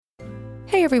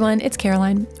Hey everyone, it's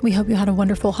Caroline. We hope you had a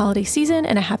wonderful holiday season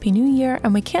and a happy new year,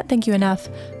 and we can't thank you enough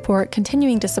for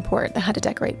continuing to support the How to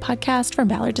Decorate podcast from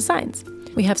Ballard Designs.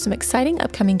 We have some exciting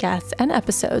upcoming guests and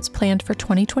episodes planned for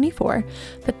 2024,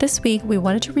 but this week we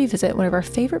wanted to revisit one of our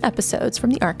favorite episodes from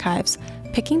the archives,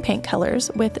 Picking Paint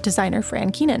Colors with designer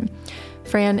Fran Keenan.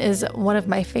 Fran is one of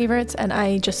my favorites, and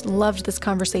I just loved this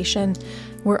conversation.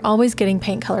 We're always getting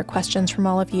paint color questions from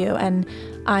all of you, and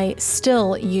I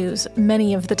still use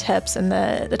many of the tips and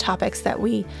the topics that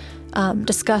we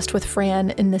discussed with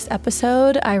Fran in this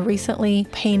episode. I recently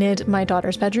painted my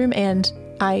daughter's bedroom, and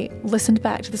I listened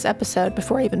back to this episode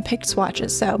before I even picked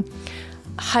swatches. So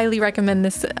highly recommend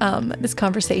this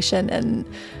conversation. And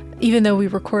even though we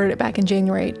recorded it back in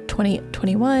January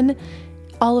 2021,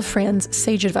 all of Fran's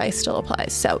sage advice still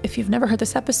applies. So if you've never heard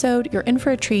this episode, you're in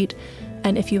for a treat.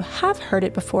 And if you have heard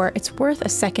it before, it's worth a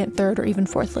second, third, or even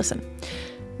fourth listen.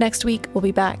 Next week, we'll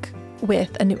be back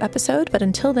with a new episode. But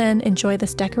until then, enjoy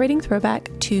this decorating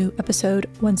throwback to episode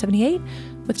 178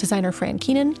 with designer Fran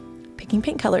Keenan, Picking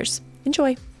Paint Colors.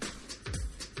 Enjoy.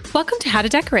 Welcome to How to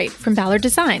Decorate from Ballard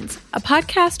Designs, a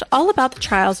podcast all about the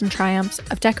trials and triumphs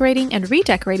of decorating and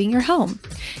redecorating your home.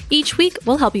 Each week,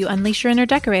 we'll help you unleash your inner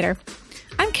decorator.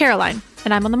 I'm Caroline,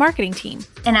 and I'm on the marketing team.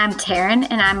 And I'm Taryn,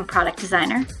 and I'm a product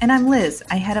designer. And I'm Liz.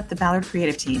 I head up the Ballard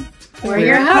creative team. We're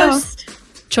your host.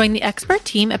 Join the expert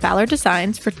team at Ballard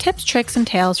Designs for tips, tricks, and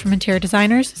tales from interior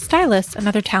designers, stylists, and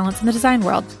other talents in the design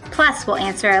world. Plus, we'll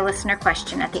answer a listener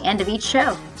question at the end of each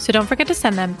show. So don't forget to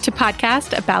send them to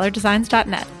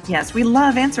podcast@ballarddesigns.net. Yes, we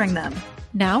love answering them.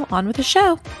 Now, on with the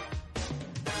show.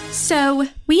 So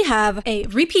we have a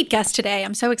repeat guest today.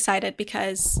 I'm so excited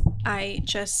because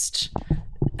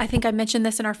I think I mentioned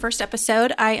this in our first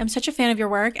episode. I am such a fan of your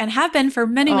work and have been for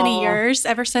many, many years,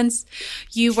 ever since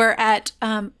you were at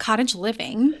Cottage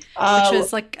Living, which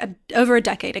was like over a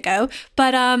decade ago.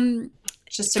 But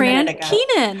just a Fran minute ago.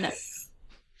 Keenan.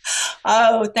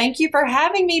 Oh, thank you for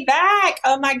having me back.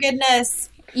 Oh, my goodness.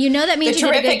 You know that means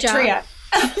you did a good job. Trio.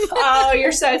 Oh,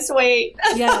 you're so sweet.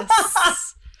 Yes.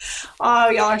 Oh,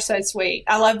 y'all are so sweet.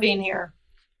 I love being here.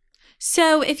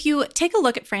 So if you take a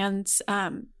look at Fran's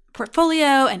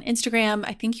portfolio and Instagram,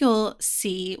 I think you'll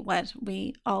see what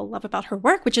we all love about her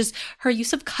work, which is her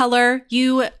use of color.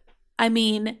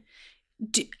 I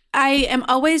am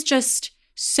always just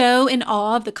so in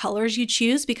awe of the colors you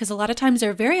choose because a lot of times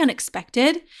they're very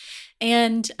unexpected,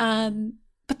 and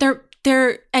but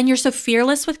they're and you're so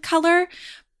fearless with color,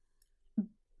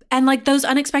 and like those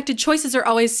unexpected choices are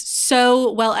always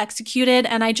so well executed.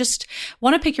 And I just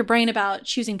want to pick your brain about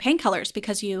choosing paint colors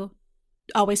because you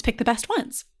always pick the best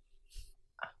ones.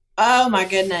 Oh, my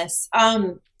goodness.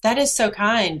 That is so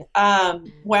kind.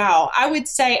 Wow. I would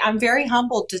say I'm very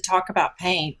humbled to talk about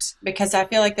paint because I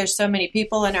feel like there's so many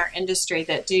people in our industry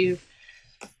that do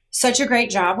such a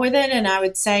great job with it. And I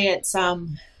would say it's,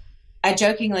 I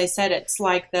jokingly said it's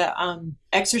like the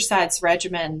exercise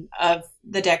regimen of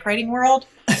the decorating world.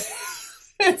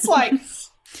 It's like,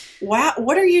 wow,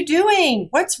 what are you doing?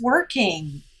 What's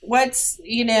working? What's,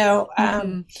 what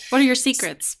are your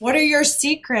secrets? What are your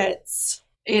secrets?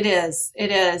 It is.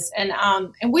 And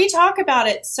we talk about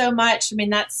it so much. I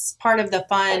mean, that's part of the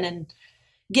fun and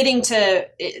getting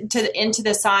into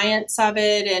the science of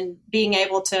it and being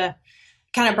able to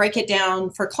kind of break it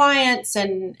down for clients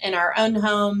and in our own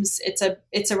homes. It's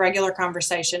a regular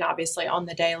conversation, obviously, on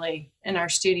the daily in our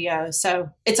studio. So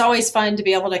it's always fun to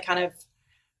be able to kind of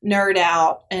nerd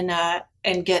out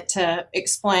and get to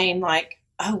explain like,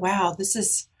 oh, wow, this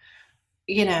is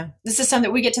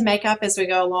something we get to make up as we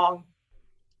go along.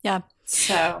 Yeah.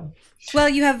 So, well,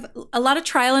 you have a lot of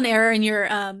trial and error in your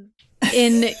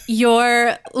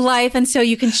life, and so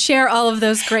you can share all of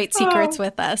those great secrets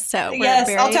with us. So yes,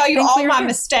 I'll tell you all my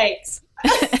mistakes.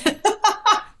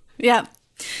 Yeah.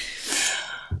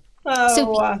 Oh,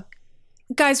 so,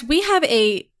 guys, we have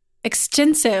a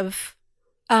extensive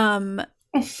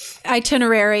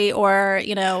itinerary or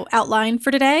outline for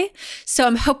today. So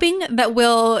I'm hoping that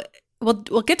we'll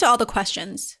get to all the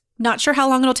questions. Not sure how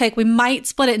long it'll take. We might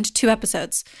split it into 2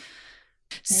 episodes.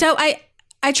 So I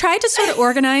tried to sort of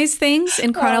organize things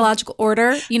in chronological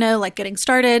order, like getting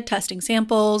started, testing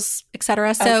samples,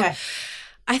 etc. So okay.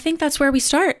 I think that's where we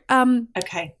start.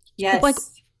 Okay. Yes. Like,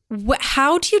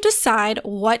 how do you decide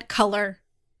what color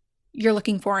you're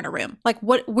looking for in a room? Like,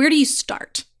 where do you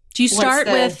start? Do you start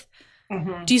with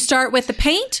the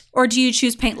paint, or do you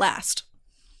choose paint last?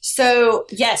 So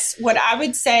yes, what I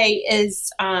would say is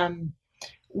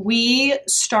we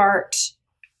start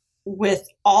with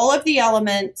all of the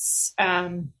elements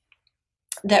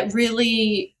that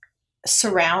really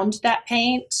surround that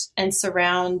paint and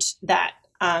surround that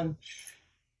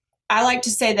I like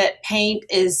to say that paint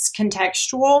is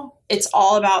contextual. It's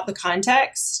all about the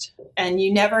context, and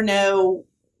you never know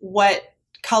what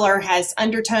color has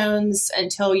undertones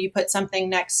until you put something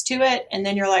next to it. And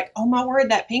then you're like, oh my word,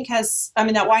 that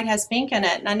white has pink in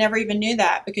it. And I never even knew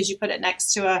that because you put it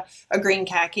next to a green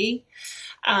khaki.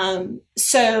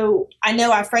 So I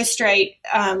know I frustrate,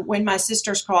 when my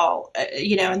sisters call,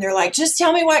 and they're like, just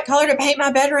tell me what color to paint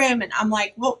my bedroom. And I'm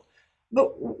like, well,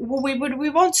 we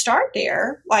won't start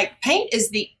there. Like, paint is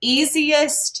the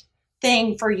easiest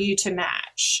thing for you to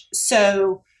match.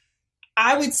 So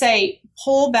I would say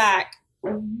pull back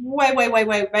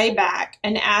way back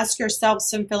and ask yourself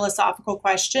some philosophical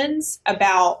questions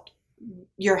about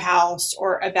your house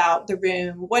or about the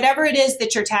room, whatever it is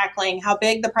that you're tackling, how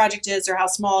big the project is or how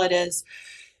small it is.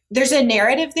 There's a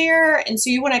narrative there. And so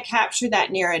you want to capture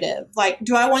that narrative. Like,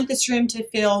 do I want this room to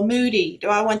feel moody? Do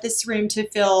I want this room to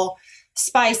feel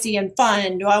spicy and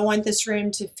fun? Do I want this room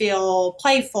to feel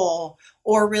playful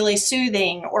or really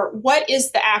soothing? Or what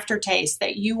is the aftertaste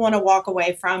that you want to walk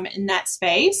away from in that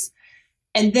space?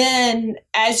 And then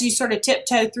as you sort of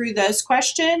tiptoe through those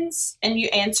questions and you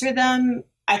answer them,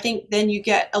 I think then you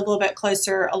get a little bit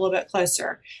closer.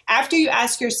 After you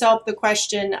ask yourself the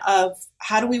question of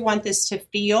how do we want this to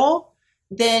feel,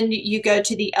 then you go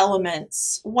to the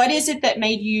elements. What is it that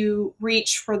made you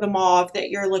reach for the mauve that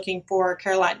you're looking for,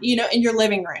 Caroline, in your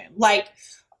living room? Like,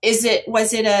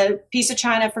 was it a piece of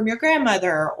china from your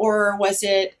grandmother, or was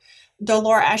it the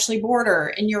Laura Ashley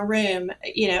border in your room,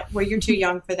 where you're too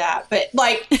young for that, but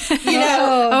like,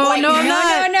 no.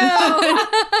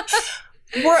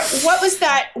 What was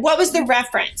that? What was the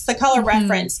reference, the color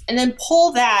reference? And then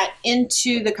pull that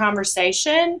into the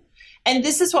conversation. And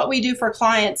this is what we do for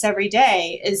clients every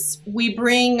day is we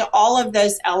bring all of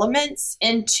those elements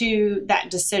into that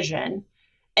decision.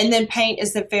 And then paint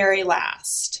is the very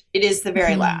last. It is the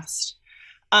very last.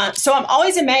 So I'm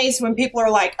always amazed when people are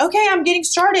like, okay, I'm getting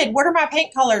started. What are my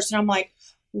paint colors? And I'm like,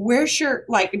 where's your,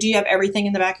 do you have everything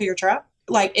in the back of your truck?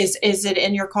 Like, is it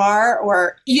in your car?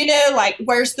 Or,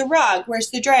 where's the rug? Where's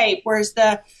the drape? Where's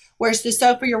the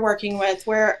sofa you're working with?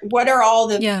 What are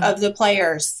all of the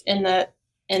players in the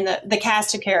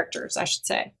cast of characters, I should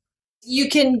say? You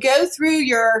can go through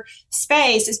your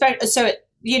space, especially, so,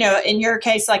 in your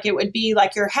case, like it would be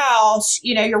like your house,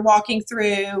 you're walking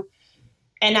through.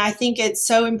 And I think it's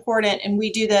so important, and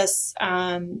we do this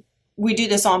on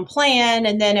plan.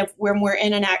 And then when we're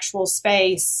in an actual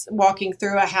space, walking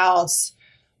through a house,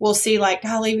 we'll see like,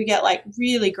 golly, we get like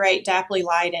really great dapply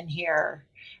light in here.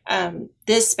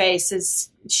 This space is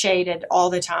shaded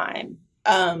all the time.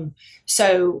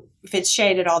 So if it's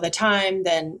shaded all the time,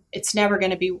 then it's never going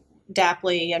to be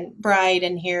dapply and bright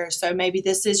in here. So maybe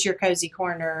this is your cozy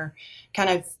corner,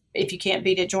 kind of, if you can't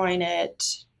beat it, join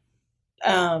it.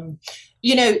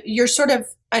 You're sort of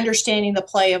understanding the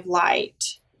play of light.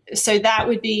 So that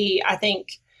would be, I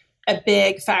think, a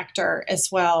big factor as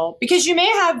well. Because you may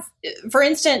have, for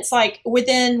instance, like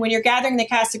when you're gathering the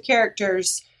cast of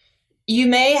characters, you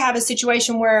may have a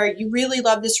situation where you really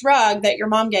love this rug that your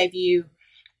mom gave you,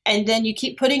 and then you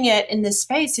keep putting it in this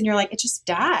space and you're like, it just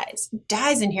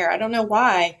dies in here. I don't know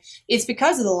why. It's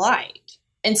because of the light.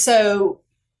 And so,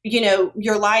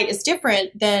 your light is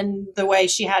different than the way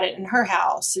she had it in her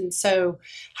house. And so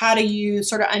how do you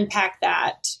sort of unpack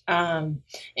that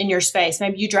in your space?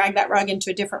 Maybe you drag that rug into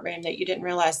a different room that you didn't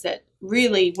realize that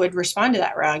really would respond to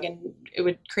that rug, and it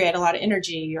would create a lot of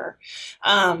energy.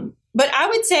 But I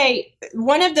would say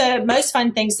one of the most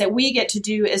fun things that we get to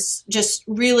do is just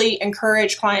really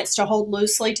encourage clients to hold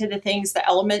loosely to the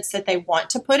elements that they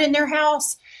want to put in their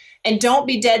house, and don't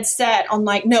be dead set on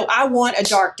like, no, I want a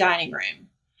dark dining room.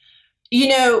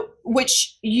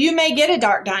 Which you may get a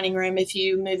dark dining room if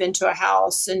you move into a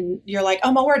house and you're like,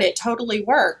 oh my word, it totally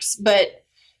works. But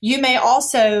you may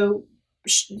also,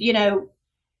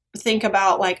 think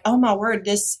about like, oh my word,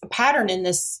 this pattern in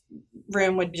this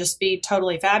room would just be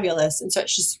totally fabulous. And so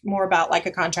it's just more about like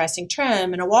a contrasting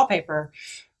trim and a wallpaper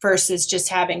versus just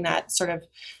having that sort of,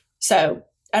 so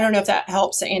I don't know if that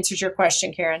helps, answers your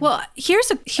question, Karen. Well,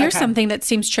 here's something that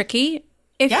seems tricky.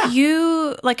 If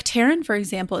you, like Taryn, for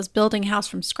example, is building a house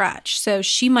from scratch, so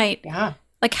she might,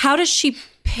 like, how does she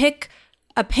pick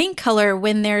a paint color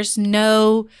when there's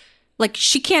no, like,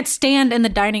 she can't stand in the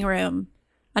dining room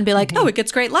and be like, oh, it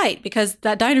gets great light because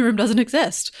that dining room doesn't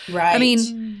exist. Right. I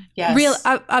mean,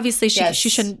 obviously she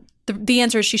shouldn't, the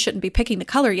answer is she shouldn't be picking the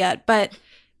color yet, but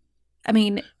I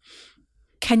mean,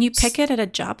 can you pick it at a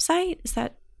job site? Is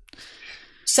that?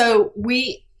 So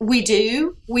we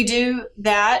do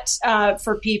that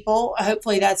for people.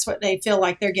 Hopefully that's what they feel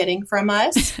like they're getting from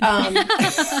us. But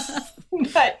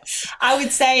I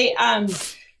would say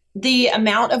The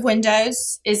amount of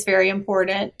windows is very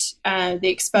important. The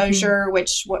exposure,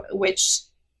 which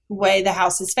way the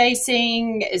house is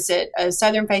facing. Is it a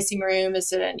southern facing room?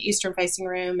 Is it an eastern facing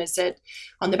room? Is it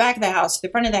on the back of the house, the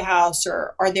front of the house,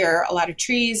 or are there a lot of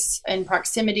trees in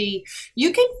proximity?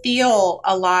 You can feel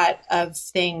a lot of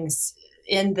things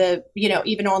in the,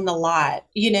 even on the lot,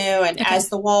 and as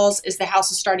the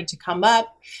house is starting to come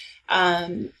up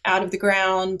out of the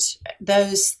ground,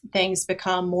 those things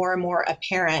become more and more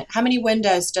apparent. How many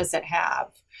windows does it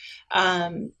have?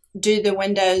 Do the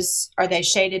windows, are they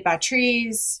shaded by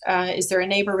trees? Is there a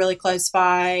neighbor really close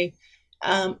by?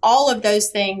 All of those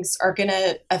things are going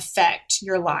to affect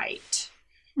your light.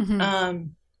 Mm-hmm.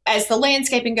 As the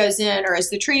landscaping goes in, or as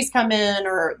the trees come in,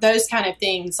 or those kind of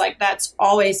things, like that's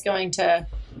always going to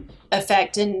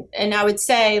affect. And I would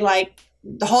say, like,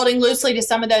 holding loosely to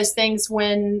some of those things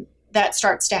when that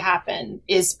starts to happen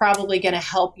is probably going to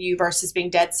help you versus being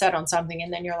dead set on something.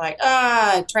 And then you're like,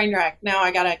 train wreck. Now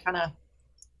I got to kind of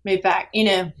move back,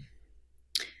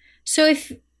 So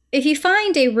if you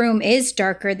find a room is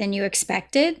darker than you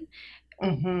expected,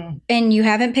 mm-hmm. and you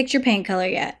haven't picked your paint color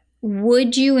yet,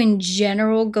 would you in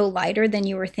general go lighter than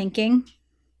you were thinking?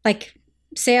 Like,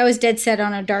 say I was dead set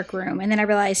on a dark room and then I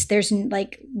realized there's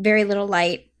like very little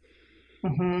light.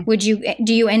 Mm-hmm.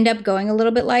 Do you end up going a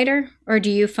little bit lighter, or do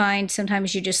you find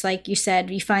sometimes you just, like you said,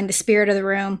 you find the spirit of the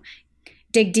room,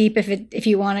 dig deep if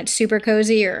you want it super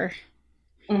cozy, or?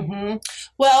 Mm-hmm.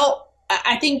 Well,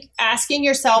 I think asking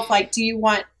yourself, like, do you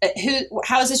want,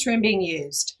 how is this room being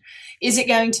used? Is it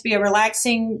going to be a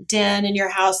relaxing den in your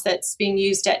house that's being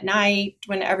used at night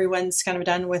when everyone's kind of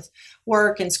done with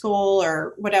work and school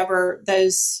or whatever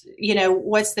those,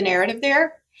 what's the narrative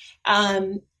there?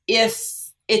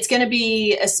 If it's going to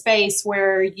be a space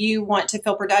where you want to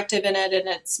feel productive in it,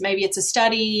 and maybe it's a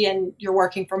study and you're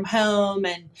working from home,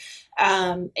 and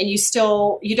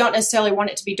you don't necessarily want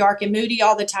it to be dark and moody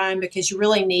all the time because you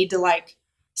really need to, like,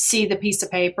 see the piece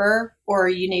of paper, or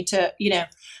you need to,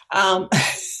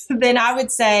 then I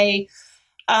would say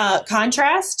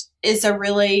contrast is a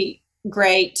really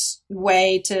great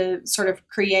way to sort of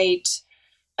create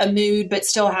a mood but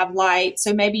still have light.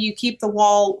 So maybe you keep the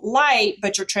wall light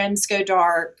but your trims go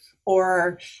dark,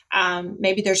 or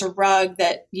maybe there's a rug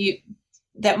that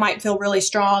might feel really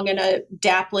strong in a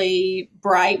dappley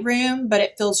bright room, but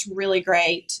it feels really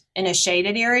great in a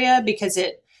shaded area because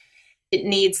it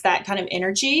needs that kind of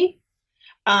energy.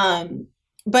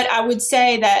 But I would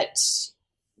say that,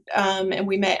 and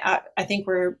we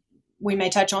may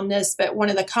touch on this, but one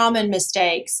of the common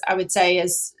mistakes I would say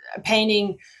is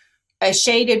painting a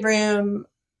shaded room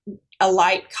a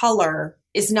light color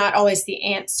is not always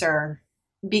the answer,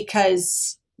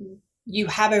 because you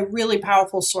have a really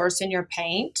powerful source in your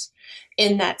paint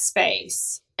in that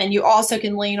space. And you also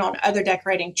can lean on other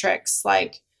decorating tricks,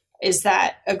 like, is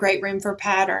that a great room for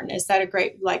pattern? Is that a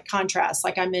great, like, contrast,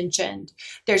 like I mentioned?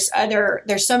 There's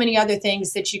so many other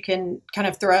things that you can kind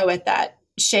of throw at that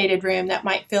shaded room that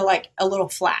might feel like a little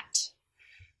flat.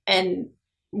 And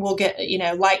we'll get,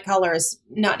 light color is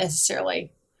not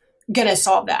necessarily going to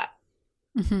solve that.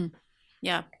 Mm-hmm.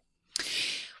 Yeah.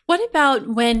 What about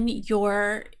when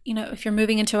you're, if you're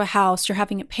moving into a house, you're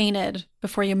having it painted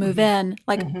before you move in,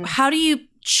 like, mm-hmm. how do you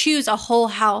choose a whole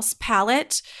house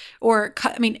palette? Or,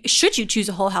 should you choose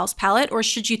a whole house palette, or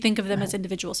should you think of them as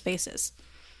individual spaces?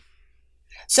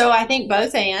 So I think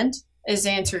both is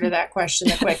the answer to that question,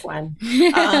 the quick one.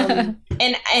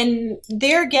 And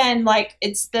there again, like,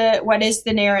 what is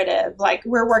the narrative? Like,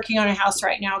 we're working on a house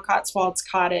right now, Cotswolds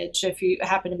Cottage, if you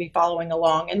happen to be following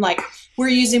along. And, like, we're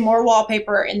using more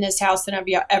wallpaper in this house than I've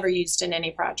ever used in any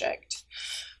project.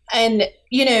 And,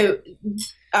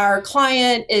 our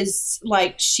client is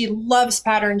like, she loves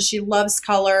patterns, she loves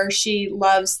color, she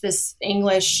loves this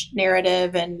English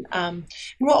narrative, and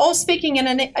we're all speaking in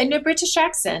a British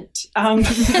accent. I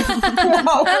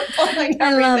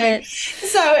love it.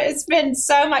 So it's been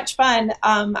so much fun.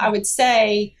 I would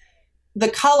say the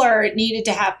color needed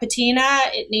to have patina.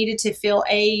 It needed to feel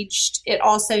aged. It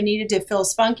also needed to feel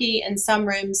spunky in some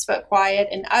rooms, but quiet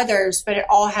in others. But it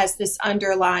all has this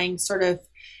underlying sort of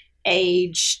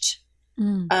aged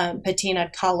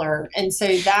patina color. And so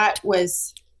that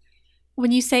was...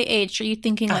 When you say aged, are you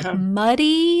thinking like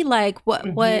muddy? Like what?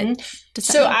 Mm-hmm. What does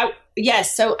that mean?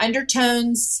 So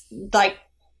undertones, like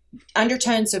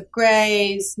undertones of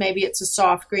grays. Maybe it's a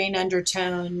soft green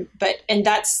undertone, and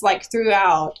that's like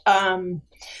throughout.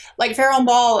 Like Farrell and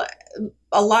Ball,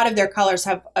 a lot of their colors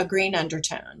have a green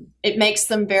undertone. It makes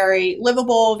them very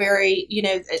livable. Very,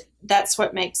 that's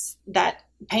what makes that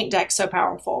paint deck so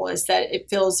powerful, is that it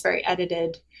feels very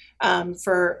edited.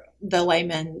 for the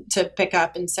layman to pick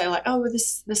up and say like, oh,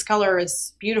 this color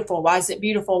is beautiful. Why is it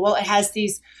beautiful? Well, it has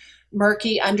these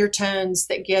murky undertones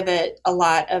that give it a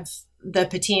lot of the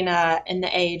patina and the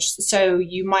age. So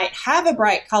you might have a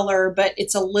bright color, but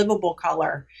it's a livable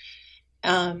color.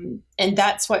 And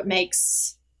that's what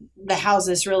makes the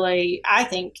houses really, I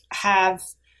think, have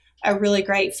a really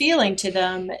great feeling to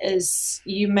them. Is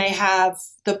you may have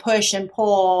the push and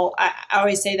pull. I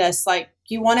always say this, like,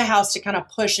 you want a house to kind of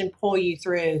push and pull you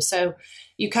through. So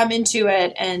you come into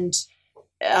it and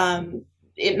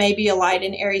it may be a light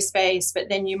and airy space, but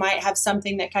then you might have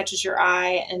something that catches your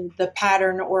eye, and the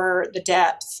pattern or the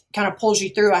depth kind of pulls you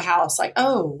through a house. Like,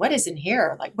 oh, what is in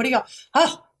here? Like, what do y'all,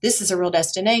 oh, this is a real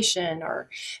destination. Or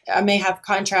I may have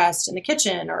contrast in the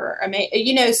kitchen, or I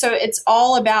may, so it's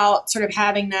all about sort of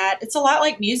having that. It's a lot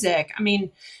like music. I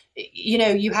mean,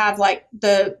 you have like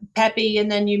the peppy,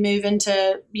 and then you move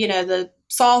into, the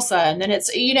salsa, and then it's,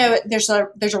 there's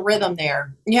a rhythm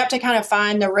there. You have to kind of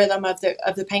find the rhythm of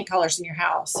the paint colors in your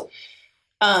house.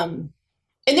 And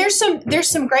there's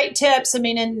some great tips. I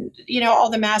mean, and, all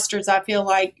the masters, I feel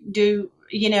like, do,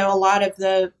 a lot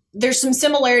of there's some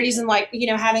similarities in, like,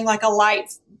 having like a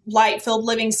light filled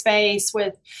living space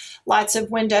with lots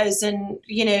of windows, and,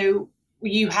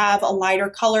 you have a lighter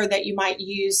color that you might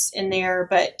use in there,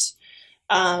 but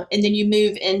and then you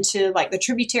move into like the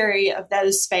tributary of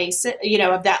those spaces,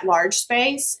 of that large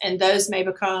space. And those may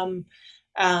become,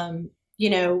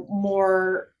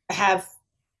 more, have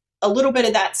a little bit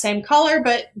of that same color,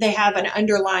 but they have an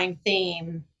underlying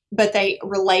theme, but they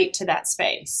relate to that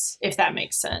space, if that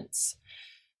makes sense.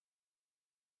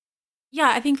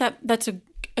 Yeah, I think that's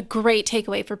a great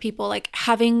takeaway for people, like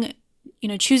having,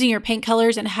 choosing your paint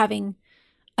colors and having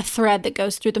a thread that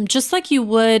goes through them, just like you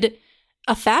would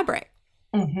a fabric.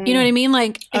 Mm-hmm. You know what I mean?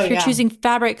 Like if you're choosing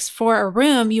fabrics for a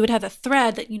room, you would have a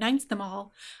thread that unites them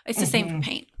all. It's the same for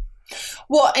paint.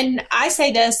 Well, and I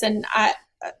say this, and I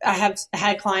have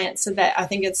had clients that I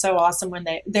think it's so awesome when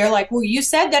they're like, well, you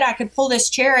said that I could pull this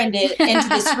chair into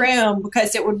this room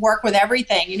because it would work with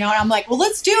everything, and I'm like, well,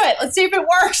 let's do it. Let's see if it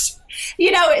works.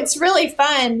 It's really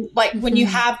fun, like when you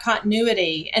have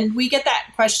continuity. And we get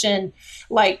that question,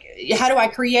 like, how do I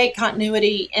create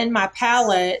continuity in my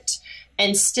palette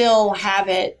and still have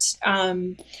it,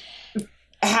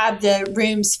 have the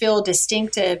rooms feel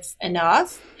distinctive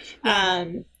enough?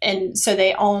 And so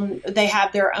they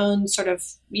have their own sort of,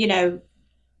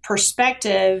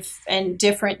 perspective and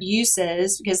different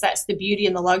uses, because that's the beauty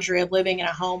and the luxury of living in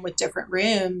a home with different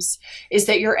rooms, is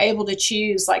that you're able to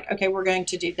choose, like, okay, we're going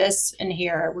to do this in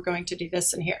here, we're going to do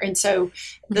this in here. And so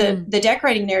the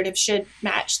decorating narrative should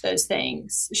match those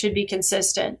things, should be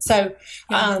consistent. So,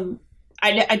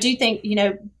 I do think,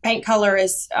 paint color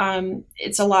is,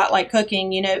 it's a lot like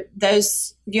cooking,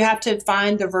 those, you have to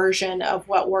find the version of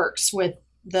what works with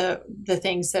the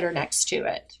things that are next to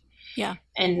it. Yeah.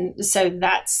 And so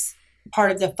that's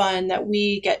part of the fun that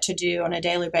we get to do on a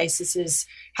daily basis, is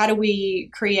how do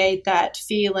we create that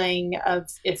feeling of,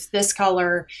 if this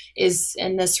color is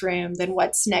in this room, then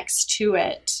what's next to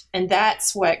it? And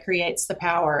that's what creates the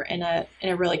power in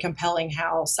a really compelling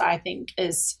house, I think,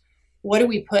 is what do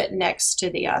we put next to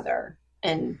the other?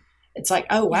 And it's like,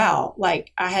 oh, wow.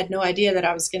 Like, I had no idea that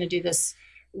I was going to do this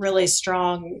really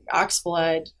strong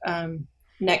oxblood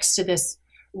next to this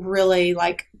really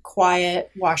like quiet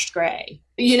washed gray,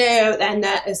 and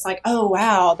that is like, oh,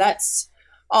 wow. That's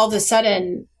all of a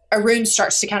sudden a room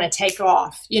starts to kind of take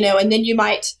off, and then you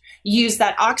might use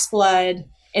that oxblood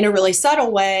in a really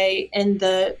subtle way in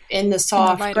the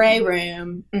soft gray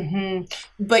room. Mm-hmm.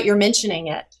 But you're mentioning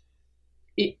it.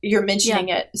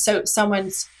 It. So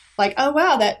someone's like, oh,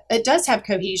 wow, that it does have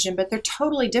cohesion, but they're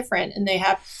totally different.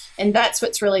 And that's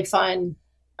what's really fun,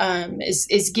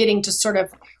 is getting to sort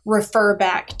of refer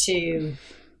back to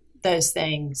those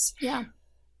things. Yeah.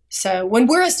 So when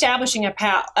we're establishing a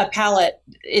palette,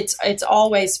 it's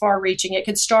always far reaching.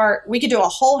 We could do a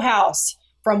whole house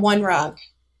from one rug.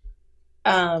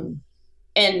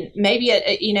 And maybe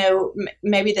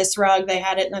maybe this rug, they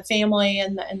had it in the family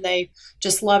and they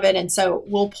just love it. And so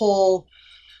we'll pull,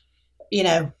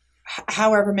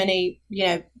 however many,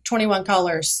 21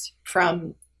 colors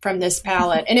from this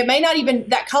palette. And it may not even,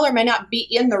 that color may not be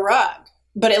in the rug,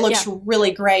 but it looks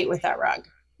really great with that rug.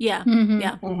 Yeah. Mm-hmm.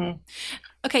 Yeah. Mm-hmm.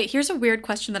 Okay. Here's a weird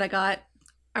question that I got.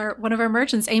 One of our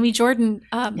merchants, Amy Jordan,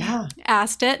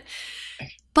 asked it,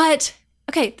 but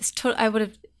okay.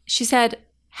 She said,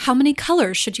 how many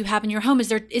colors should you have in your home?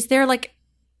 Is there like,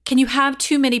 can you have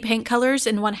too many paint colors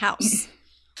in one house?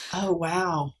 Oh,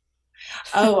 wow.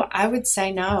 Oh, I would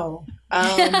say no.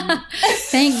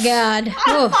 Thank God.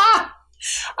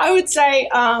 I would say,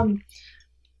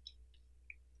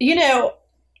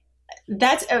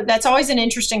 That's always an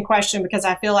interesting question, because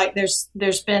I feel like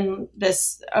there's been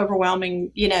this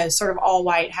overwhelming, sort of all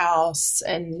white house,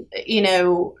 and,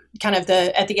 kind of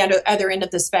at the other end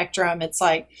of the spectrum, it's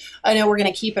like, oh no, we're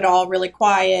going to keep it all really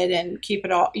quiet and keep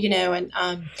it all,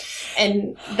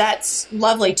 and that's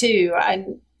lovely too.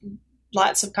 And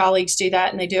lots of colleagues do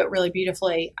that, and they do it really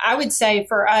beautifully. I would say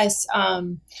for us,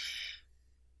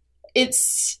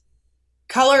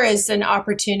 color is an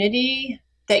opportunity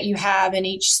that you have in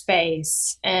each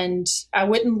space. And I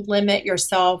wouldn't limit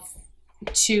yourself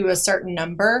to a certain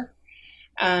number.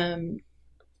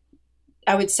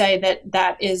 I would say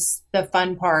that is the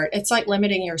fun part. It's like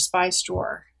limiting your spice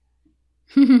drawer.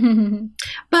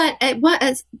 But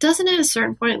doesn't it at a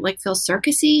certain point like feel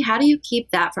circusy? How do you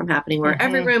keep that from happening where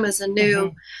every room is a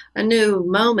new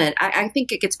moment? I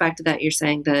think it gets back to that. You're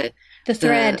saying the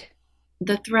thread.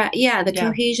 The thread, the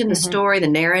cohesion, the story, the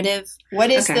narrative.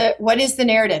 What is the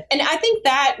narrative? And I think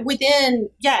that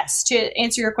to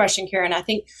answer your question, Karen, I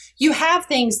think you have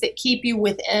things that keep you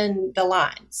within the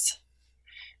lines.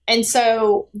 And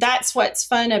so that's what's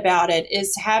fun about it,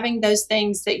 is having those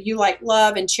things that you like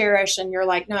love and cherish. And you're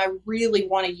like, no, I really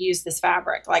want to use this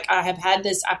fabric. Like I've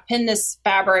pinned this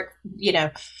fabric,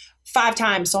 5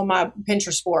 times on my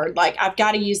Pinterest board. Like I've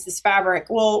got to use this fabric.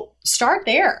 Well, start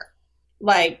there.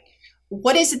 Like,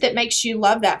 what is it that makes you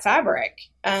love that fabric?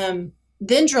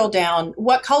 Then drill down.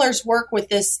 What colors work with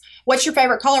this? What's your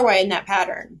favorite colorway in that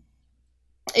pattern?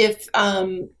 If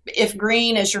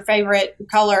green is your favorite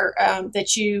color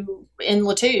that you in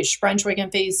Latouche, Brunswick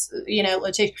and Fees,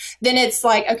 Latouche, then it's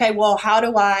like, okay, well, how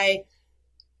do I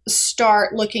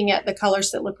start looking at the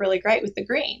colors that look really great with the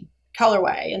green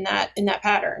colorway in that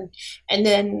pattern? And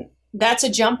then that's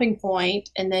a jumping point.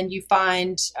 And then you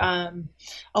find a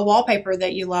wallpaper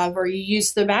that you love, or you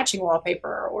use the matching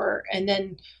wallpaper, and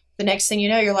then the next thing you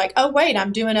know, you're like, oh wait,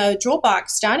 I'm doing a jewel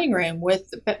box dining room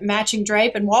with matching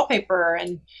drape and wallpaper.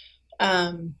 And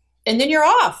then you're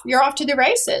off to the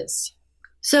races.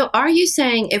 So are you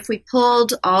saying if we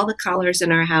pulled all the colors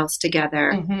in our house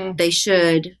together, they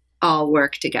should all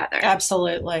work together?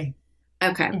 Absolutely.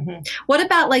 Okay. What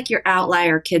about like your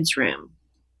outlier kids room?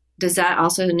 Does that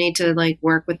also need to like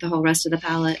work with the whole rest of the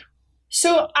palette?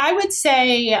 So I would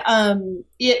say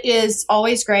it is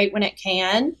always great when it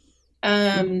can.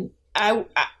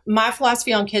 My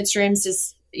philosophy on kids' rooms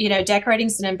is, decorating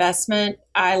is an investment.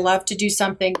 I love to do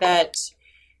something that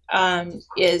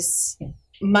is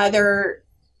mother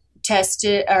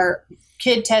tested or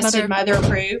kid tested, mother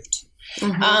approved.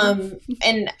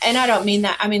 And I don't mean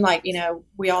that. I mean, like,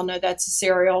 we all know that's a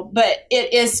cereal, but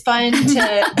it is fun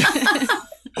to.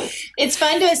 It's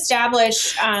fun to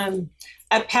establish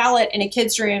a palette in a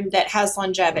kid's room that has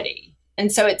longevity. And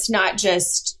so it's not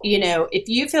just, if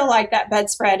you feel like that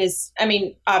bedspread is,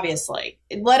 obviously,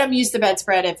 let them use the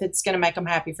bedspread if it's going to make them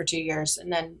happy for 2 years,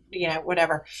 and then,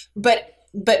 whatever. But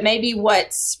maybe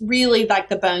what's really like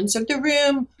the bones of the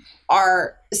room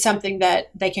are something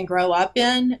that they can grow up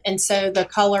in. And so the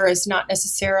color is not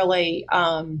necessarily,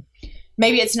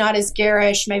 maybe it's not as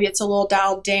garish. Maybe it's a little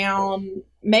dialed down.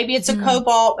 Maybe it's a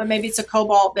cobalt, but maybe it's a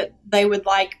cobalt that they would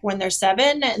like when they're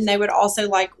 7, and they would also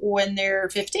like when they're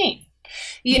 15.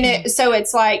 So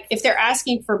it's like if they're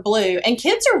asking for blue, and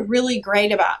kids are really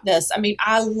great about this.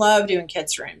 I love doing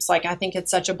kids' rooms. Like, I think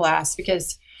it's such a blast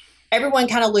because everyone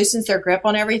kind of loosens their grip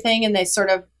on everything, and they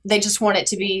just want it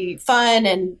to be fun.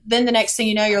 And then the next thing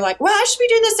you know, you're like, well, I should be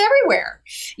doing this everywhere,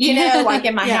 like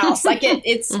in my house. Like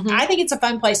it's, I think it's a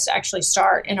fun place to actually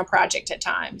start in a project at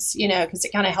times, because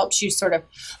it kind of helps you sort of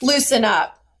loosen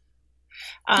up.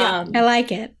 I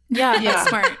like it. Yeah, that's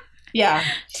smart. Yeah.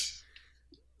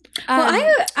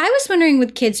 Well, I was wondering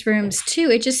with kids' rooms too.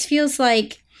 It just feels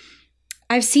like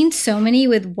I've seen so many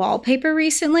with wallpaper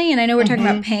recently, and I know we're talking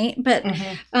about paint, but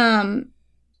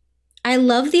I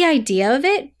love the idea of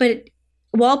it, but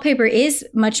wallpaper is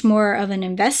much more of an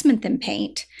investment than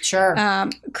paint. Sure.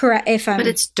 Correct. But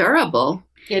it's durable.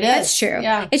 It is. That's true.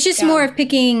 Yeah. It's just more of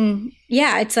picking.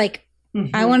 Yeah. It's like,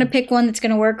 I want to pick one that's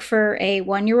going to work for a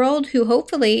 1-year-old who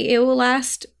hopefully it will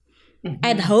last,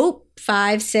 I'd hope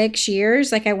 5-6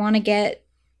 years. Like, I want to get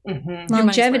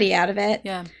longevity out of it.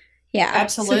 Yeah. Yeah.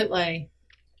 Absolutely.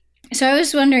 So I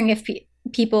was wondering if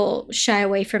people shy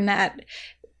away from that,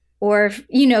 or if,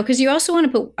 because you also want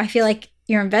to put, I feel like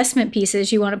your investment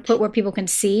pieces, you want to put where people can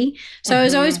see. So I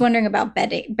was always wondering about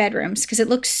bedrooms because it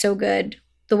looks so good.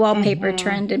 The wallpaper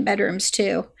trend in bedrooms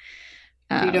too.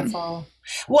 Beautiful.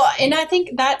 Well, and I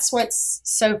think that's what's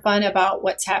so fun about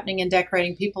what's happening in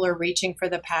decorating. People are reaching for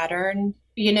the pattern.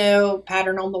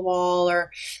 pattern on the wall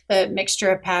or the mixture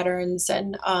of patterns.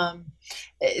 And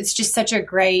it's just such a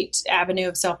great avenue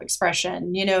of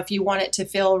self-expression. If you want it to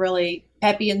feel really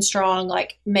peppy and strong,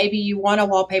 like maybe you want a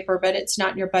wallpaper, but it's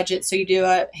not in your budget. So you do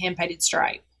a hand-painted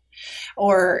stripe,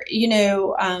 or,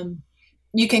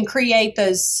 you can create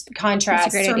those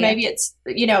contrasts, or maybe it's,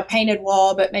 a painted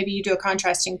wall, but maybe you do a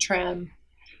contrasting trim,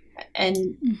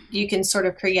 and you can sort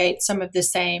of create some of the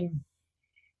same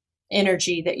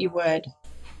energy that you would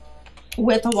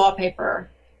with a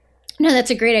wallpaper. No,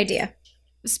 that's a great idea.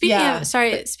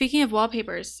 Speaking of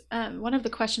wallpapers, one of the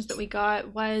questions that we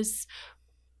got was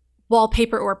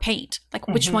wallpaper or paint. Like,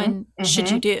 which one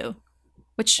should you do?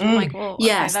 I'm like, well,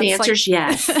 yes, the answer is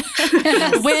yes.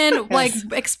 When, like,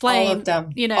 explain all of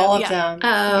them. All of them.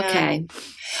 Oh, okay.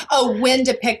 Oh, when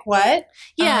to pick what?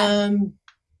 Yeah.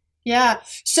 Yeah.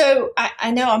 So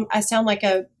I know I sound like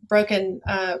a broken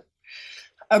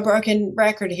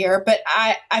record here, but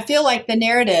I feel like the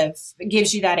narrative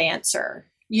gives you that answer,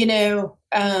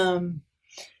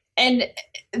 and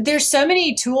there's so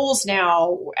many tools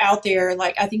now out there.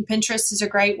 Like, I think Pinterest is a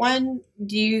great one.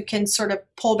 You can sort of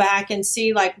pull back and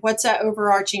see, like, what's that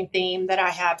overarching theme that I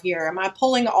have here? Am I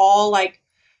pulling all like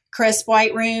crisp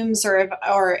white rooms, or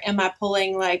am I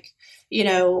pulling like,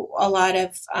 a lot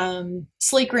of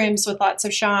sleek rooms with lots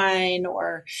of shine,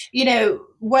 or,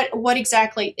 what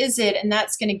exactly is it? And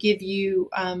that's going to give you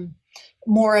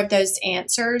more of those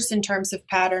answers in terms of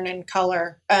pattern and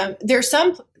color.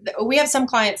 We have some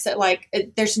clients that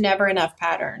there's never enough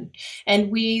pattern,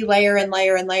 and we layer and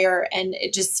layer and layer. And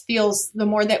it just feels, the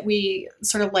more that we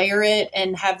sort of layer it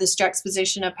and have this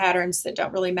juxtaposition of patterns that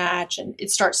don't really match, and it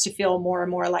starts to feel more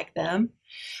and more like them.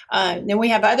 Then we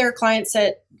have other clients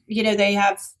that,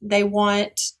 they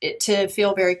want it to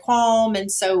feel very calm.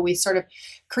 And so we sort of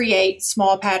create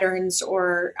small patterns,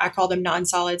 or I call them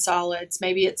non-solid solids.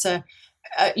 Maybe it's a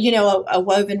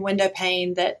woven window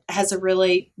pane that has a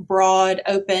really broad,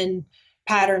 open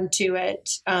pattern to it.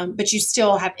 But you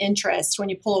still have interest. When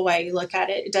you pull away, you look at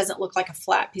it, it doesn't look like a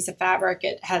flat piece of fabric.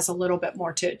 It has a little bit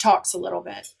more to it, talks a little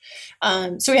bit.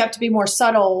 So we have to be more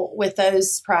subtle with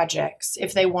those projects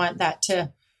if they want that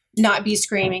to not be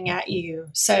screaming at you.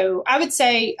 So I would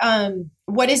say,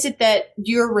 what is it that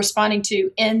you're responding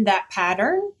to in that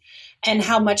pattern, and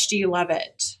how much do you love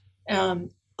it?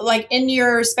 Like in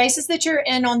your spaces that you're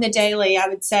in on the daily, I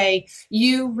would say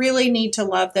you really need to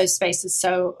love those spaces.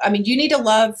 So, you need to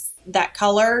love that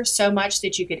color so much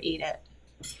that you could eat it.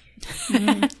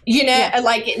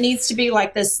 Like it needs to be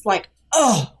like this, like,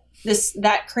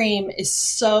 that cream is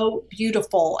so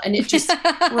beautiful. And it just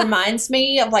reminds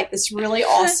me of like this really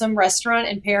awesome restaurant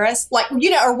in Paris, like,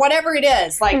 or whatever it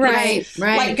is. Like, right.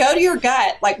 Like, go to your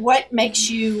gut. Like, what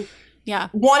makes you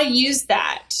want to use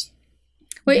that?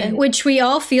 Which we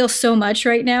all feel so much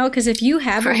right now, because if you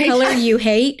have a color you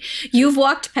hate, you've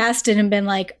walked past it and been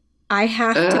like, I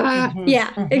have to.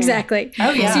 Exactly.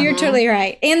 Oh, yeah. So you're totally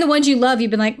right. And the ones you love,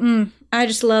 you've been like, I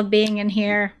just love being in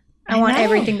here. I want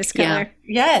everything this color.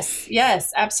 Yeah.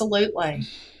 Yes, absolutely.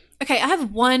 Okay, I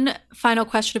have one final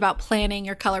question about planning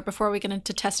your color before we get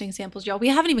into testing samples, y'all. We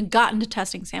haven't even gotten to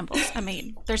testing samples.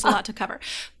 There's a lot to cover.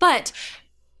 But,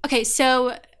 okay,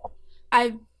 so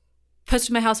I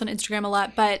posted my house on Instagram a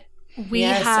lot, but we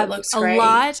have a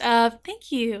lot of,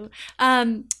 thank you.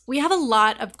 We have a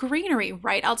lot of greenery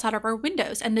right outside of our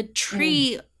windows, and the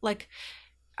tree, like,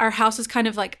 our house is kind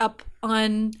of like up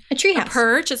on a treehouse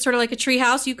perch. It's sort of like a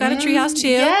treehouse. You've got a treehouse too.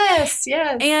 Yes.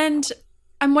 And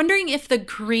I'm wondering if the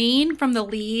green from the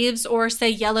leaves, or say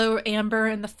yellow or amber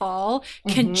in the fall,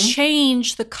 can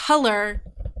change the color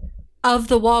of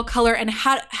the wall color. And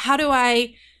how do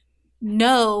I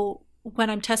know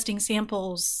when I'm testing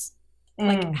samples,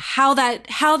 like how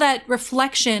that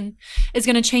reflection is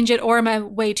going to change it, or am I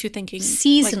way too thinking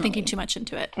too much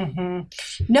into it?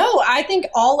 No, I think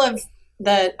all of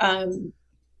the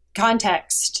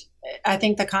context. I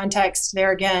think the context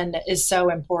there again is so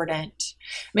important.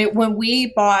 When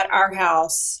we bought our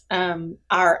house,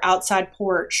 our outside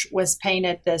porch was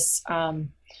painted this.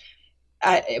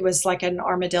 It was like an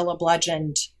armadillo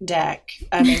bludgeoned deck.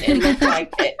 It looked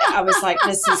like I was like,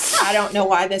 this is. I don't know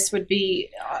why this would be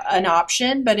an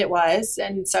option, but it was.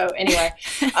 And so anyway,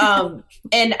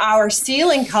 and our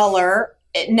ceiling color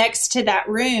next to that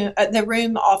room, the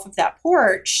room off of that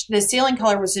porch, the ceiling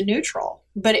color was a neutral,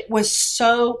 but it was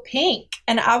so pink.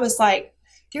 And I was like,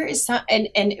 there is some, and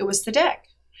it was the deck.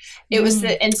 It was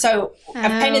and so I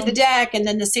painted the deck, and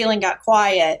then the ceiling got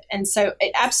quiet. And so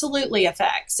it absolutely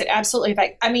affects.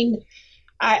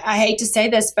 I hate to say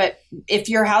this, but if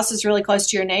your house is really close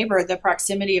to your neighbor, the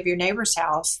proximity of your neighbor's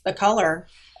house, the color,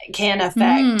 can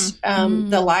affect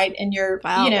the light in your,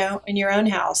 in your own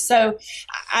house. So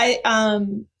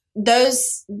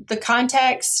the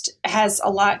context has a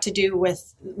lot to do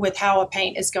with how a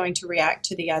paint is going to react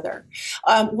to the other.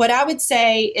 What I would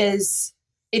say is,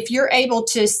 if you're able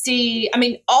to see, I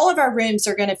mean, all of our rooms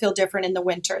are going to feel different in the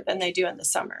winter than they do in the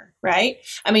summer, right?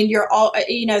 I mean,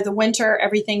 the winter,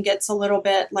 everything gets a little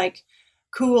bit like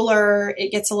cooler.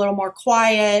 It gets a little more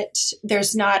quiet.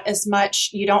 There's not as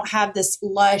much, you don't have this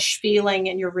lush feeling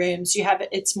in your rooms.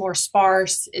 It's more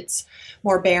sparse. It's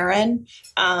more barren,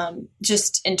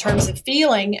 just in terms of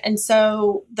feeling. And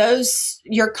so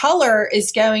your color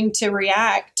is going to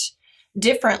react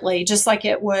differently, just like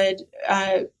it would,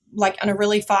 like on a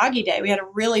really foggy day. We had a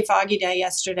really foggy day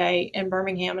yesterday in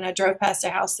Birmingham, and I drove past a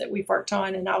house that we've worked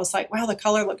on, and I was like, wow, the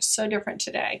color looks so different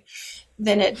today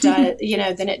than it does,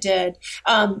 than it did.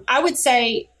 I would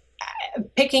say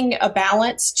picking a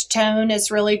balanced tone is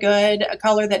really good. A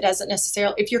color that doesn't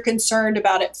necessarily, if you're concerned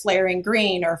about it flaring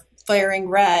green or flaring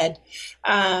red,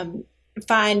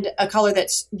 find a color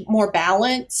that's more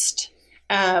balanced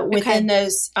within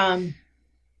those,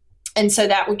 and so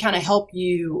that would kind of help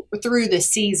you through the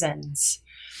seasons.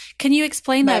 Can you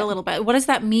explain that a little bit? What does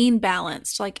that mean,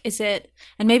 balanced? Like, is it,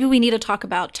 and maybe we need to talk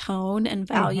about tone and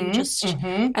value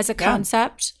as a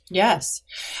concept. Yes.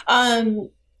 I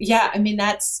mean,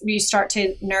 you start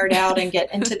to nerd out and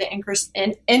get into the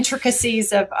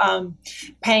intricacies of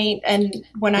paint. And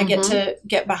when I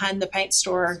get behind the paint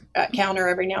store counter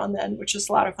every now and then, which is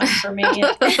a lot of fun for me, and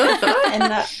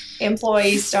the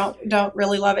employees don't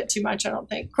really love it too much, I don't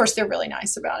think. Of course, they're really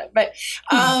nice about it. But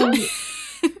I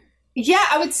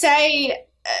would say,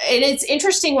 and it's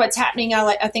interesting what's happening.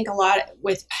 I think a lot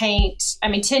with paint. I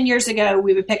mean, 10 years ago,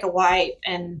 we would pick a white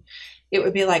and it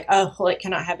would be like, oh, well, it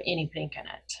cannot have any pink in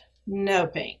it. No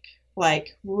pink.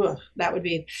 Like, whew, that would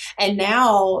be. And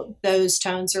now those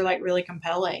tones are like really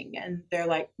compelling, and they're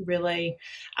like really,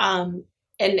 and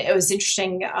it was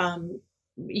interesting,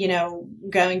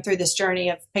 going through this journey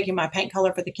of picking my paint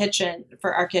color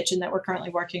for our kitchen that we're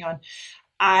currently working on.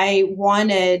 I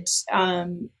wanted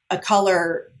a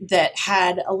color that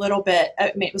had a little bit,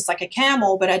 I mean, it was like a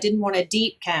camel, but I didn't want a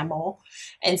deep camel.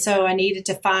 And so I needed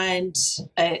to find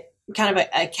a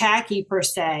khaki per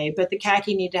se, but the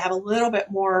khaki needed to have a little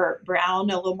bit more brown,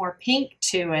 a little more pink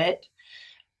to it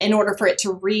in order for it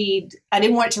to read. I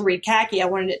didn't want it to read khaki. I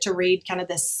wanted it to read kind of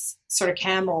this sort of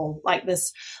camel, like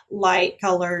this light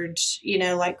colored,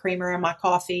 like creamer in my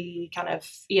coffee kind of,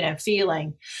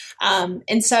 feeling.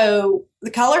 And so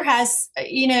the color has,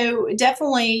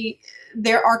 definitely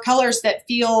there are colors that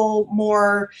feel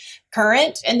more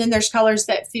current. And then there's colors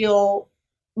that feel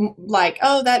like,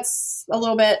 oh, that's a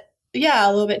little bit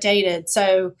dated.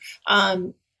 So,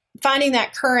 finding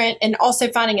that current and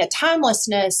also finding a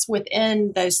timelessness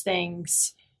within those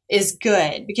things is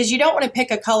good, because you don't want to pick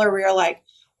a color where you're like,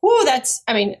 oh,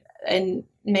 and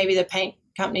maybe the paint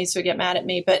companies would get mad at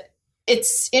me, but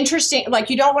it's interesting. Like,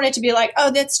 you don't want it to be like, oh,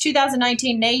 that's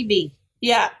 2019 navy.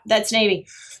 Yeah, that's navy.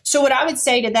 So what I would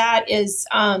say to that is,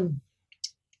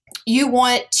 you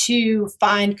want to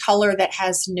find color that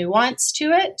has nuance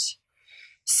to it.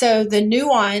 So the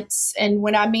nuance, and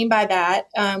what I mean by that,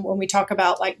 when we talk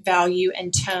about like value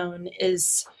and tone,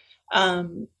 is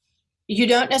you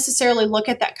don't necessarily look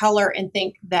at that color and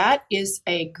think that is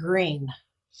a green.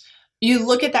 You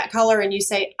look at that color and you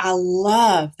say, I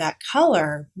love that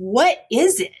color. What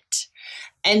is it?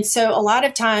 And so a lot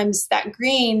of times that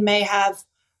green may have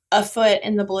a foot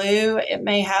in the blue. It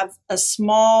may have a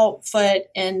small foot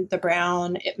in the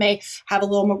brown. It may have a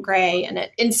little more gray in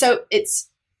it. And so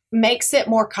makes it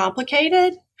more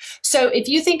complicated. So if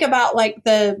you think about like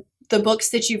the books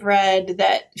that you've read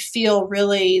that feel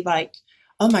really like,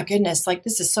 oh my goodness, like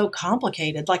this is so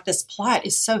complicated. Like this plot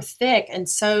is so thick. And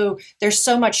so there's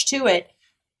so much to it.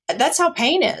 That's how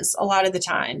paint is a lot of the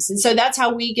times. And so that's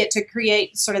how we get to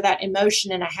create sort of that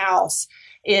emotion in a house,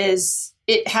 is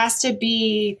it has to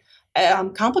be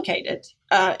complicated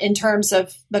in terms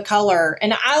of the color.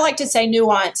 And I like to say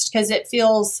nuanced because it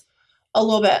feels a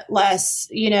little bit less,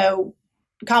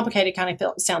 complicated kind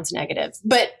of sounds negative.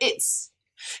 But it's,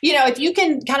 if you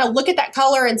can kind of look at that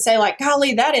color and say like,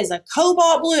 golly, that is a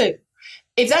cobalt blue.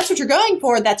 If that's what you're going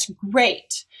for, that's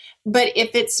great. But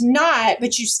if it's not,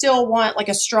 but you still want like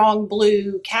a strong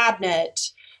blue cabinet,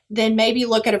 then maybe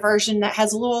look at a version that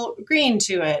has a little green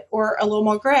to it, or a little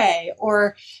more gray,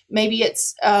 or maybe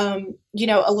it's, a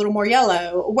little more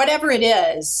yellow, whatever it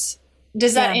is.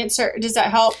 Does that answer? Does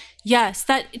that help? Yes,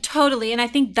 that totally. And I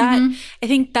think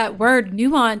that word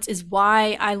nuance is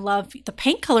why I love the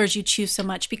paint colors you choose so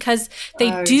much, because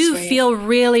they feel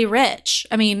really rich.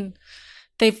 I mean,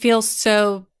 they feel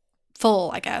so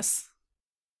full, I guess.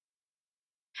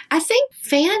 I think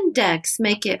fan decks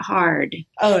make it hard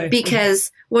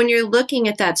because when you're looking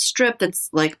at that strip that's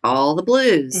like all the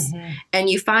blues and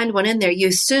you find one in there, you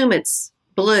assume it's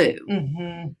blue.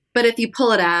 But if you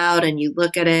pull it out and you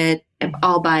look at it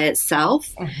all by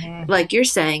itself, like you're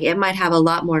saying, it might have a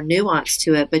lot more nuance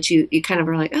to it, but you kind of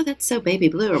are like, oh, that's so baby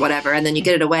blue or whatever. And then you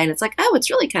get it away and it's like, oh, it's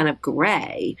really kind of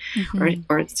gray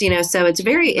or it's, you know, so it's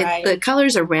very, the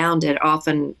colors around it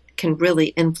often can really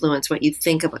influence what you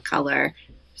think of a color,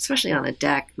 especially on a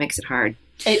deck. Makes it hard.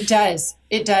 It does.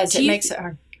 It does. It makes it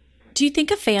hard. Do you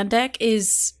think a fan deck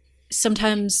is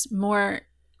sometimes more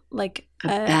like a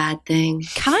bad thing?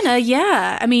 Kind of,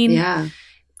 yeah. I mean,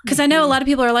 because I know a lot of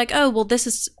people are like, oh, well, this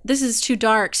is too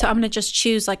dark, so I'm going to just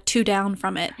choose like 2 down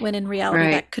from it, when in reality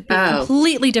that could be a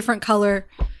completely different color,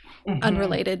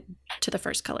 unrelated to the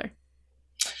first color.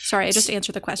 Sorry, I just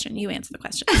answered the question. You answer the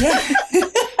question.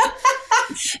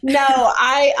 No,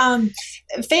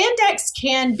 fan decks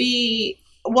can be,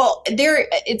 well,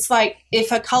 it's like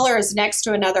if a color is next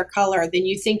to another color, then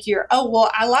you think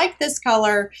I like this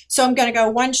color, so I'm going to go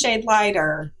 1 shade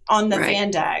lighter on the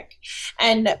fan deck.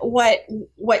 And what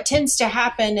tends to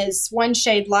happen is 1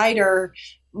 shade lighter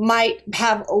might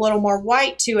have a little more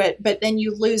white to it, but then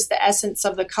you lose the essence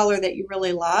of the color that you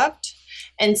really loved.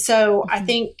 And so I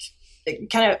think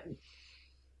kind of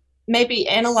maybe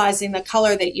analyzing the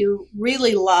color that you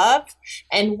really love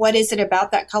and what is it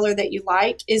about that color that you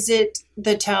like? Is it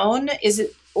the tone? Is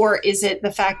it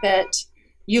the fact that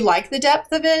you like the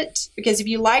depth of it? Because if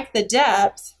you like the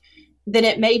depth, then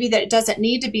it may be that it doesn't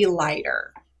need to be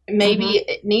lighter. Maybe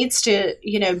it needs to,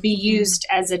 be used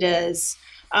as it is.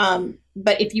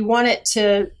 But if you want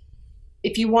to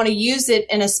use it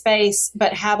in a space,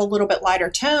 but have a little bit lighter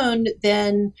tone,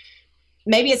 then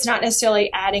maybe it's not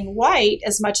necessarily adding white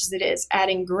as much as it is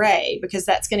adding gray, because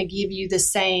that's going to give you the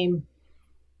same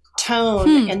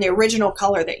tone and the original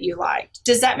color that you liked.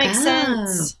 Does that make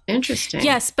sense? Interesting.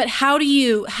 Yes, but how do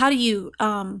you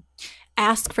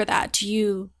ask for that? Do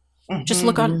you just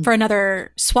look on for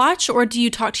another swatch, or do you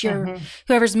talk to your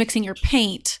whoever's mixing your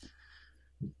paint?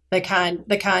 The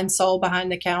kind soul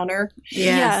behind the counter.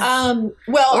 Yeah.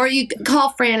 Or you call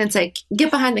Fran and say,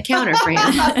 "Get behind the counter, Fran."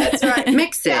 That's right.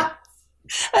 Mix it. Yeah.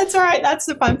 That's all right. That's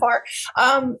the fun part.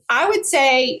 I would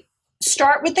say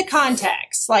start with the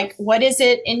context. Like, what is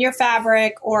it in your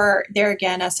fabric? Or there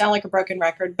again, I sound like a broken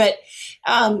record, but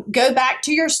go back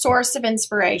to your source of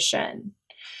inspiration.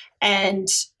 And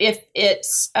if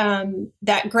it's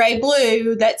that gray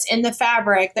blue that's in the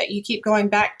fabric that you keep going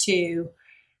back to,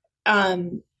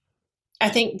 I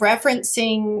think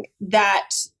referencing that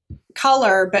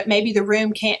color, but maybe the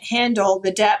room can't handle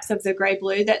the depth of the gray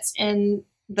blue that's in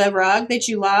the rug that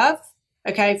you love.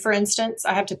 Okay. For instance,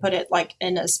 I have to put it like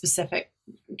in a specific,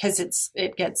 because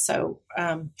it gets so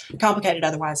complicated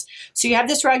otherwise. So you have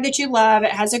this rug that you love.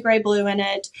 It has a gray blue in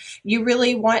it. You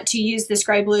really want to use this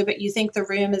gray blue, but you think the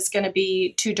room is going to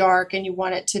be too dark and you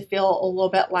want it to feel a little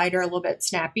bit lighter, a little bit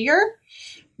snappier.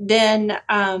 Then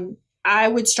I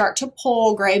would start to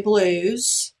pull gray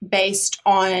blues based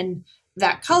on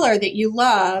that color that you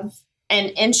love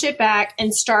and inch it back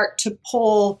and start to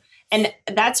pull. And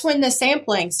that's when the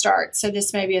sampling starts. So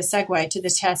this may be a segue to the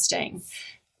testing,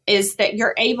 is that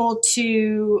you're able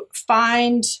to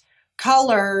find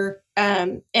color.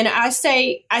 And I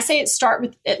say it start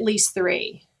with at least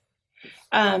 3.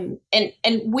 And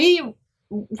we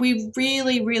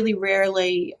really, really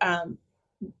rarely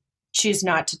choose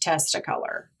not to test a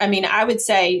color. I mean, I would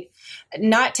say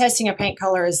not testing a paint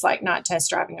color is like not test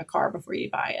driving a car before you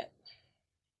buy it.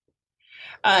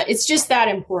 It's just that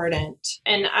important.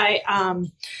 And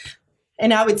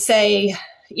I would say,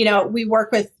 we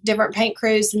work with different paint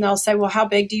crews and they'll say, well, how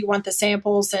big do you want the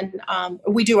samples? And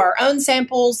we do our own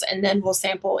samples and then we'll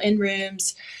sample in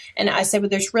rooms. And I say, well,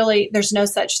 there's no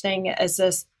such thing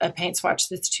as a paint swatch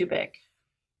that's too big.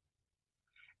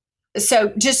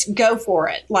 So just go for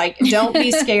it. Like, don't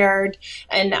be scared.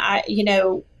 And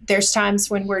there's times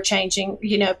when we're changing,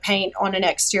 paint on an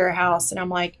exterior house and I'm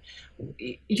like,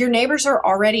 your neighbors are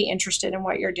already interested in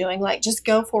what you're doing. Like, just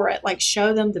go for it. Like,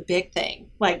 show them the big thing.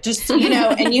 Like, just,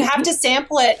 and you have to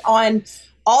sample it on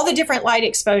all the different light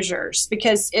exposures,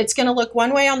 because it's going to look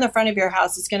one way on the front of your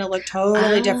house. It's going to look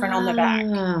totally different on the back.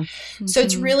 So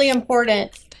it's really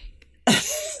important.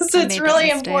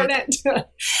 Important.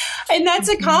 And that's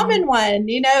a common one.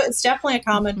 It's definitely a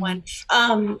common one.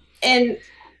 And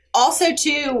also,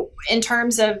 too, in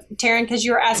terms of, Taryn, because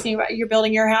you were asking about you're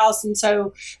building your house. And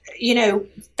so,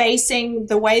 facing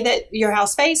the way that your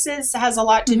house faces has a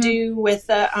lot to do with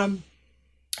the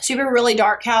So you have a really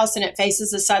dark house and it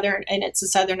faces it's a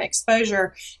southern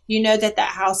exposure, you know that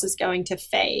house is going to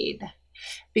fade,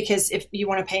 because if you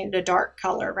want to paint it a dark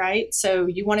color, right? So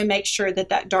you want to make sure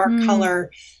that dark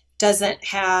color doesn't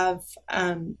have,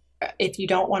 if you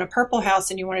don't want a purple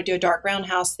house and you want to do a dark brown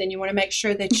house, then you want to make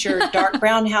sure that your dark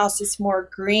brown house is more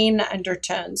green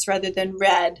undertones rather than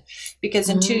red, because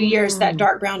in 2 years that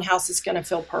dark brown house is going to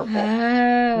feel purple.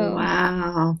 Oh,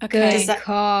 wow. Okay. Good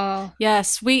call.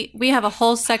 Yes, we have a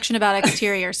whole section about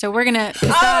exterior, so we're going to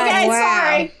okay,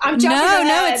 sorry. I'm jumping ahead.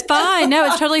 No, it's fine. No,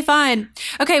 it's totally fine.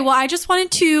 Okay, well, I just wanted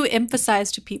to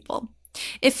emphasize to people,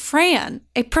 if Fran,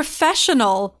 a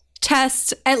professional,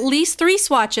 tests at least 3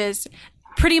 swatches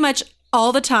pretty much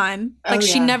all the time. Like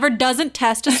she never doesn't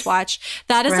test a swatch.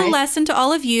 That is a lesson to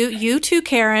all of you. You too,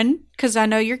 Karen, because I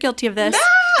know you're guilty of this.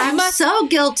 I'm so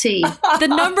guilty. The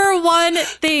number one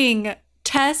thing,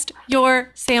 test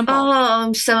your sample. Oh,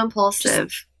 I'm so impulsive.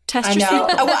 Just test your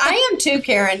sample. Well, I am too,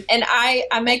 Karen. And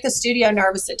I make the studio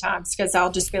nervous at times because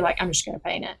I'll just be like, I'm just going to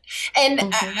paint it.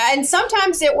 And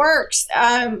sometimes it works.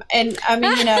 And I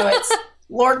mean, it's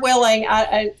Lord willing,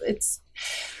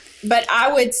 but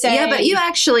I would say... Yeah, but you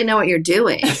actually know what you're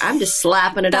doing. I'm just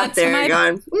slapping it up there and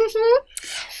going,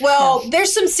 Well,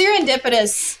 there's some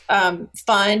serendipitous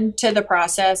fun to the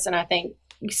process. And I think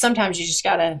sometimes you just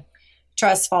got to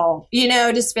trust fall,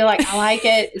 just be like, I like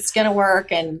it. It's going to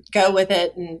work, and go with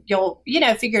it. And you'll,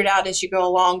 figure it out as you go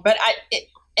along. But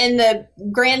in the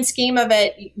grand scheme of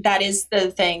it, that is the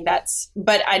thing.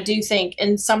 But I do think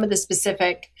in some of the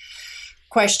specific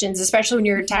questions, especially when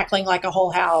you're tackling like a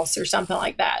whole house or something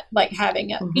like that, like having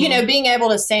it, being able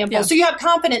to sample. So you have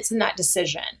confidence in that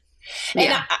decision.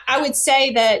 And I would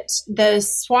say that the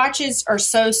swatches are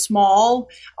so small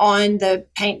on the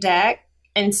paint deck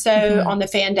and so on the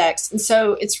fan decks. And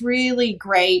so it's really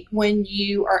great when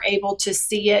you are able to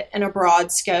see it in a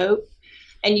broad scope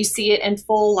and you see it in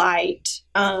full light.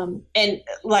 And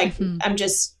like, I'm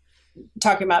just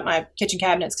talking about my kitchen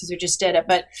cabinets because we just did it,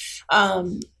 but,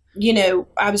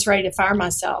 I was ready to fire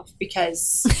myself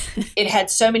because it had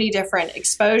so many different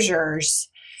exposures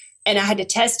and I had to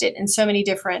test it in so many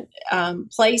different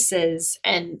places.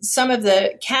 And some of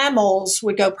the camels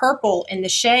would go purple in the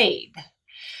shade.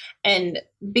 And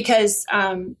because,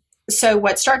 so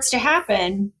what starts to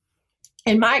happen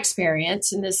in my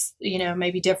experience, and this,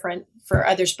 may be different for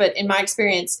others, but in my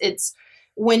experience, it's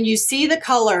when you see the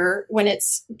color, when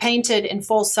it's painted in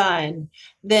full sun,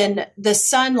 then the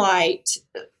sunlight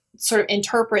sort of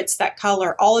interprets that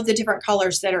color, all of the different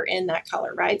colors that are in that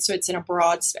color, right? So it's in a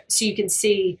broad space, so you can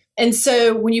see. And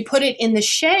so when you put it in the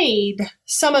shade,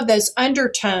 some of those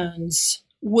undertones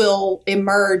will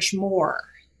emerge more.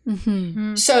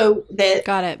 So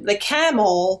the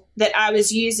camel that I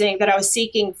was using, that I was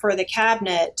seeking for the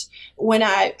cabinet, when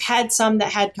I had some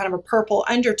that had kind of a purple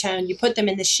undertone, you put them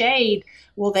in the shade,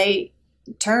 well, they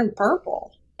turned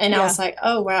purple. And I was like,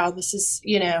 oh, wow, this is,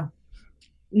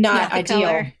 not ideal.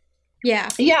 Color. Yeah.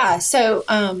 Yeah. So,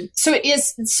 so it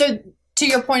is. So to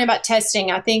your point about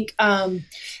testing, I think,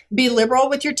 be liberal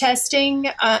with your testing.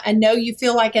 I know you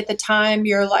feel like at the time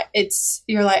you're like,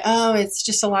 oh, it's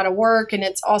just a lot of work and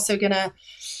it's also going to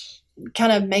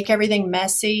kind of make everything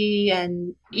messy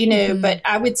and, but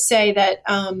I would say that,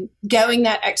 going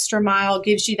that extra mile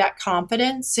gives you that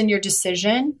confidence in your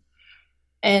decision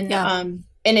and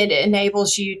it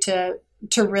enables you to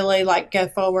really like go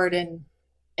forward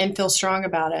and feel strong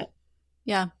about it.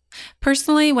 Yeah.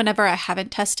 Personally, whenever I haven't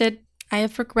tested, I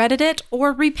have regretted it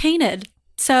or repainted.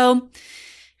 So,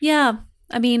 I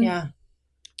mean,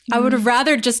 I would have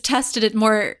rather just tested it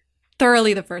more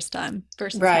thoroughly the first time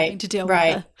versus having to deal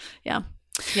with it.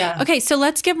 Yeah. Okay, so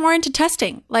let's get more into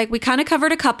testing. Like we kind of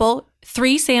covered a couple,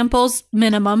 3 samples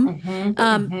minimum.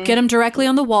 Get them directly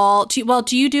on the wall.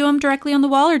 Do you do them directly on the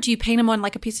wall or do you paint them on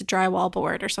like a piece of drywall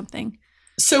board or something?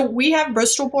 So we have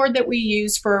Bristol board that we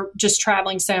use for just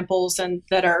traveling samples and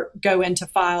that go into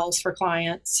files for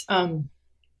clients. And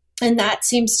that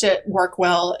seems to work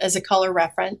well as a color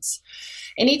reference.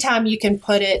 Anytime you can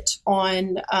put it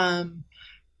on, on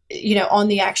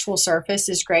the actual surface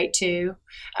is great too.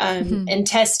 And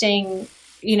testing,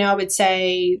 I would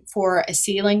say for a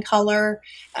ceiling color,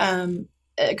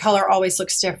 color always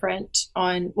looks different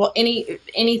on,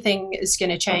 anything is going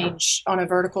to change on a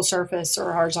vertical surface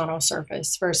or a horizontal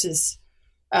surface versus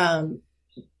a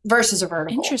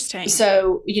vertical. Interesting.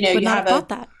 So, you have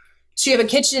a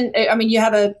kitchen, you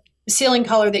have a ceiling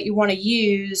color that you want to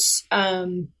use.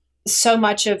 So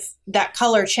much of that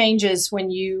color changes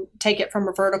when you take it from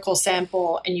a vertical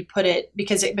sample and you put it,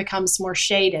 because it becomes more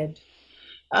shaded.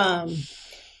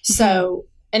 So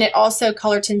And it also,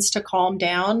 color tends to calm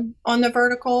down on the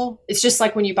vertical. It's just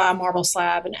like when you buy a marble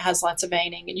slab and it has lots of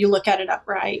veining and you look at it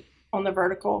upright on the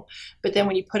vertical, but then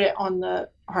when you put it on the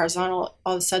horizontal,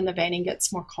 all of a sudden the veining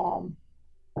gets more calm.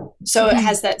 So it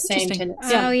has that same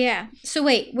tendency. Oh, yeah. So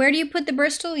wait, where do you put the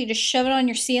Bristol? You just shove it on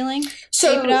your ceiling?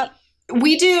 So tape it up?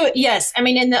 We do, yes. I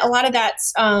mean, a lot of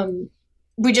that's,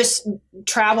 we just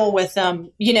travel with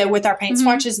them, with our paint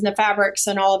swatches and the fabrics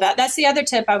and all of that. That's the other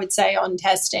tip I would say on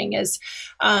testing is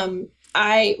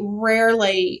I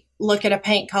rarely look at a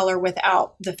paint color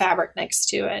without the fabric next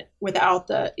to it, without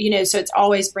the, so it's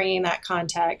always bringing that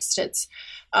context. It's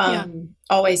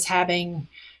always having,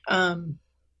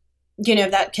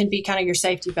 that can be kind of your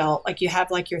safety belt. Like you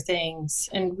have like your things,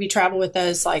 and we travel with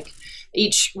those, like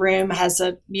each room has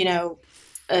a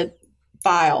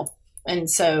file. And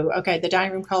so, okay, the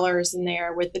dining room color is in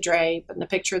there with the drape and the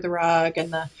picture of the rug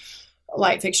and the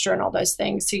light fixture and all those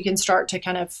things. So you can start to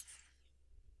kind of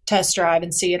test drive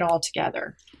and see it all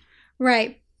together.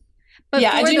 Right. But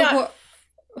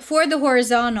for the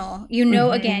horizontal,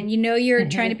 again, you're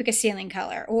trying to pick a ceiling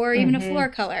color or even a floor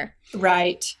color.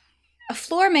 Right. A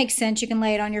floor makes sense. You can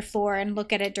lay it on your floor and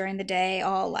look at it during the day,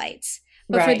 all lights.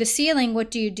 But for the ceiling, what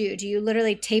do you do? Do you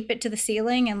literally tape it to the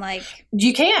ceiling and like?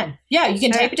 You can. Yeah, you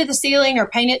can tape it to the ceiling or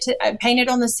paint it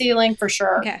on the ceiling for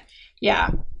sure. Okay.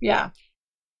 Yeah.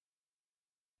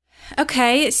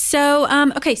 Okay,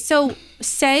 so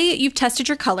say you've tested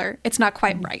your color, it's not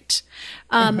quite right.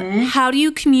 How do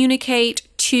you communicate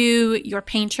to your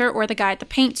painter or the guy at the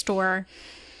paint store,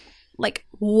 like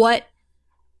what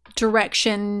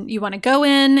direction you want to go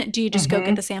in? Do you just go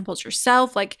get the samples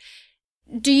yourself? Like,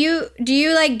 do you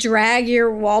like drag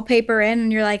your wallpaper in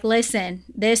and you're like, listen,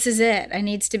 this is it. I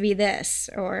needs to be this,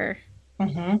 or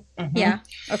yeah,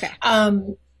 okay.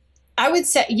 I would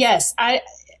say yes. I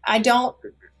don't.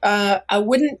 I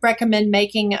wouldn't recommend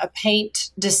making a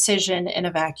paint decision in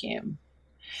a vacuum.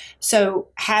 So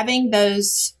having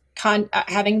those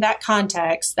having that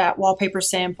context, that wallpaper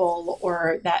sample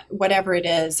or that whatever it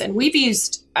is, and we've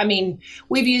used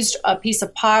a piece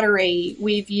of pottery,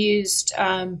 we've used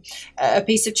a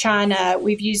piece of china,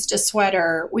 we've used a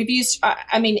sweater, we've used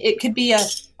it could be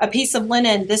a piece of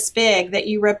linen this big that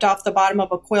you ripped off the bottom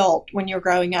of a quilt when you're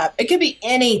growing up. It could be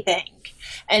anything.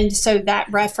 And so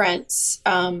that reference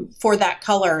for that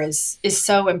color is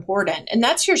so important. And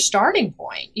that's your starting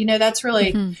point. That's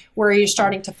really where you're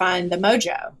starting to find the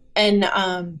mojo. And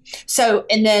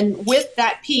and then with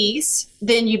that piece,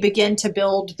 then you begin to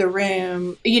build the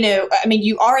room.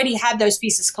 You already have those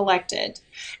pieces collected.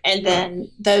 And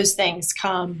then those things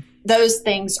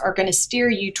are going to steer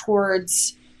you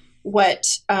towards what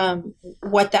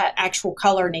that actual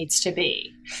color needs to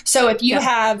be. So if you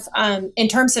have, in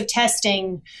terms of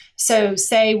testing, so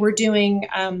say we're doing,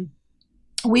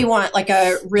 we want like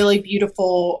a really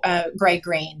beautiful gray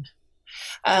green.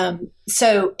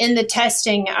 So in the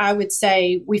testing, I would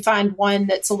say we find one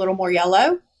that's a little more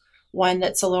yellow, one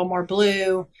that's a little more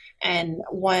blue, and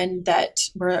one that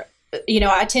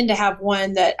I tend to have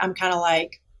one that I'm kind of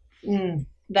like,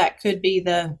 that could be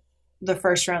the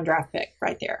first round draft pick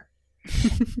right there.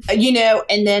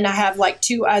 And then I have like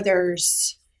two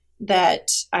others that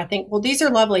I think, well, these are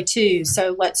lovely too.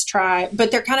 So let's try,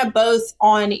 but they're kind of both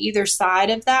on either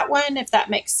side of that one, if that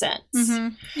makes sense.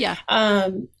 Yeah.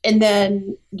 And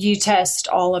then you test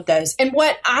all of those. And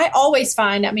what I always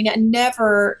find,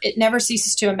 it never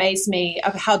ceases to amaze me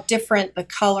of how different the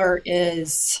color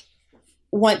is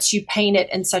once you paint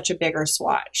it in such a bigger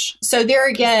swatch. So there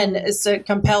again is a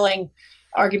compelling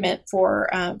argument for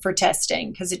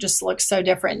testing, because it just looks so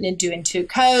different in doing two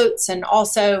coats. And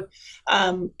also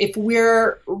if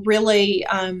we're really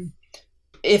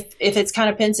if it's kind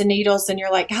of pins and needles and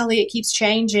you're like, golly, it keeps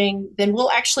changing, then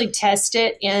we'll actually test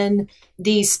it in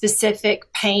the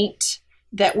specific paint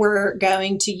that we're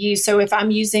going to use. So if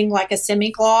I'm using like a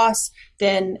semi-gloss,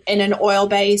 then in an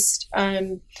oil-based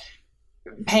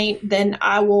paint, then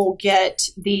I will get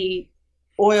the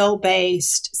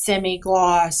oil-based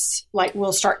semi-gloss, like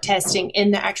we'll start testing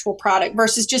in the actual product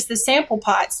versus just the sample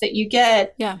pots that you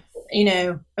get,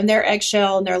 and they're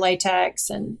eggshell and they're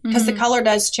latex, and because the color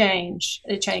does change.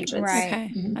 It changes. Right.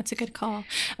 Okay. That's a good call.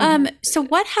 So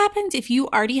what happens if you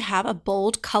already have a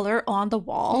bold color on the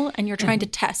wall and you're trying to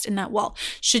test in that wall?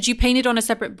 Should you paint it on a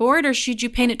separate board or should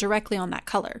you paint it directly on that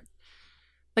color?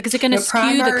 Like, is it going to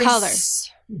skew the color?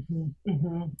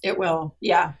 It will.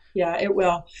 Yeah, it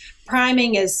will.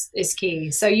 Priming is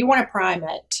key. So you want to prime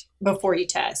it before you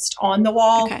test on the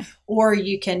wall, or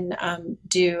you can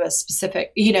do a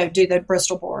specific, do the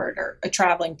Bristol board or a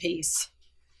traveling piece.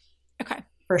 Okay.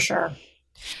 For sure.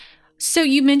 So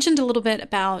you mentioned a little bit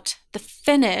about the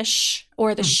finish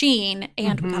or the sheen,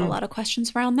 and we got a lot of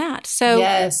questions around that. So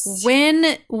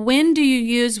when do you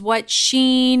use what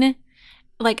sheen?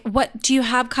 Like, what do you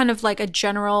have kind of like a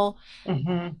general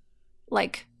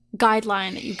like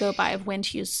guideline that you go by of when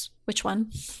to use which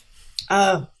one?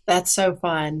 Oh, that's so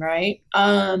fun, right?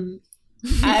 I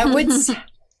would say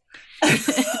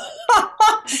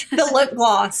the lip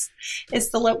gloss.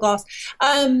 It's the lip gloss.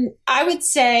 I would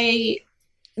say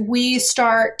we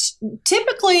start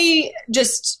typically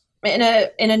just in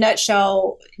a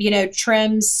nutshell,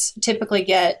 trims typically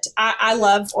get, I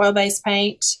love oil-based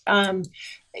paint. Everybody's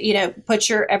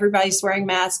wearing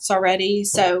masks already.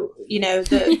 So,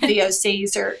 the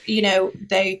VOCs are,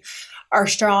 they are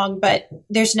strong, but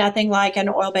there's nothing like an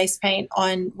oil-based paint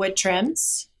on wood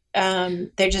trims. They're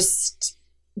just,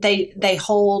 they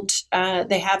hold,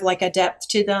 they have like a depth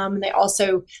to them. They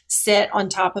also sit on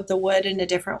top of the wood in a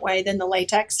different way than the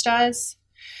latex does.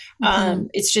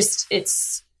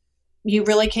 You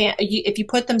really can't, if you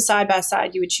put them side by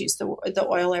side, you would choose the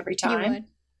oil every time. You would.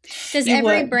 Does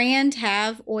every brand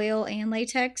have oil and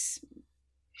latex?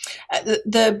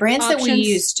 The brands options? That we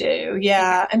use do.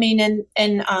 Yeah. I mean,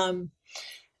 and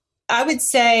I would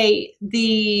say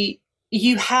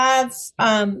you have,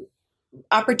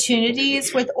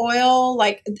 opportunities with oil.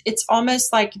 Like it's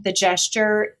almost like the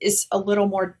gesture is a little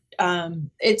more,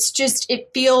 it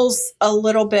feels a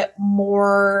little bit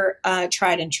more,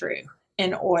 tried and true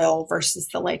in oil versus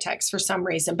the latex for some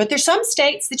reason. But there's some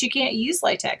states that you can't use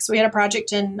latex. We had a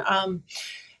project in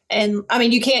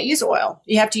you can't use oil.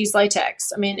 You have to use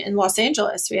latex. I mean, in Los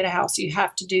Angeles, we had a house, you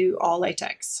have to do all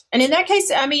latex. And in that case,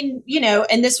 and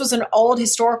this was an old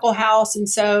historical house. And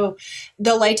so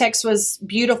the latex was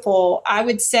beautiful. I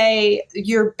would say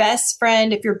your best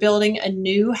friend, if you're building a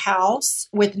new house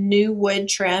with new wood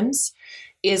trims,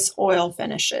 is oil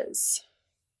finishes.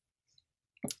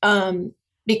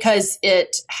 Because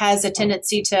it has a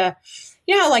tendency to,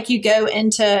 like you go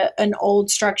into an old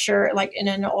structure, like in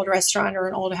an old restaurant or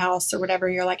an old house or whatever,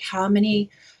 you're like, how many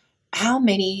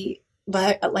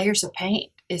layers of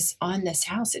paint is on this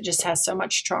house? It just has so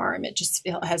much charm. It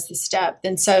has this depth.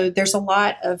 And so there's a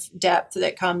lot of depth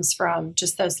that comes from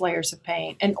just those layers of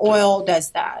paint, and oil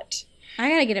does that. I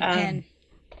got to get a pen.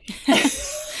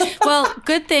 Well,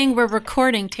 good thing we're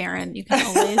recording, Taryn. You can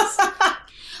always...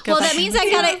 That means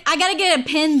I gotta get a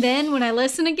pin then when I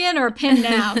listen again, or a pin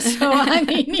now. So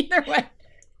either way.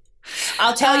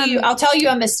 I'll tell you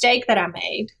a mistake that I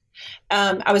made.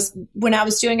 When I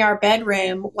was doing our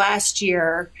bedroom last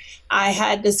year, I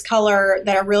had this color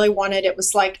that I really wanted. It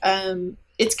was like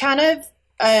it's kind of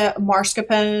a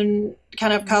mascarpone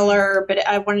kind of color, but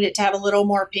I wanted it to have a little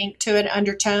more pink to it,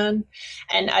 undertone.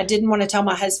 And I didn't want to tell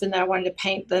my husband that I wanted to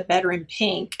paint the bedroom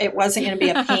pink. It wasn't going to be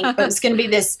a pink, but it was going to be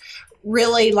this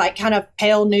really like kind of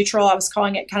pale neutral. I was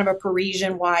calling it kind of a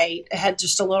Parisian white. It had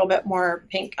just a little bit more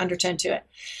pink undertone to it.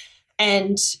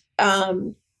 And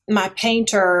my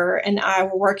painter and I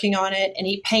were working on it, and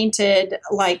he painted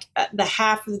like the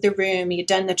half of the room. He had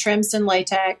done the trims in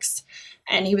latex,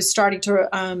 and he was starting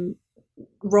to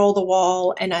roll the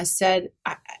wall. And I said,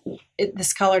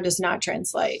 this color does not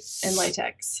translate in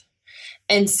latex.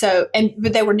 And so,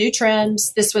 but they were new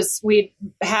trims. It was,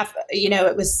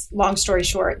 long story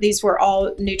short, these were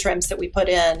all new trims that we put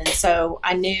in. And so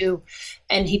I knew,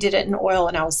 and he did it in oil,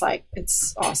 and I was like,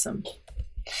 it's awesome.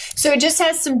 So it just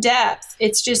has some depth.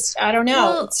 It's just, I don't know.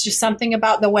 Well, it's just something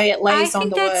about the way it lays on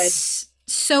the wood.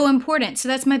 So important. So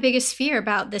that's my biggest fear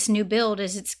about this new build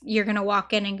is you're going to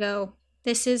walk in and go,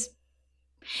 this is,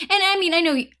 and I mean, I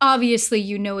know obviously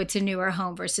it's a newer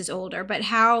home versus older, but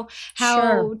how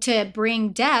Sure. to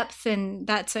bring depth, and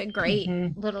that's a great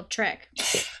little trick.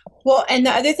 Well, and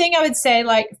the other thing I would say,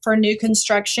 like for new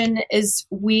construction, is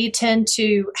we tend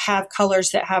to have colors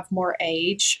that have more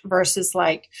age versus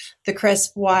like the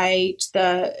crisp white,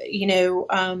 a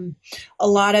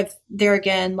lot of there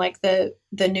again, like the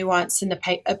nuance and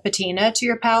the patina to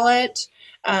your palette.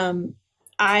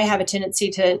 I have a tendency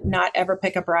to not ever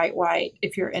pick a bright white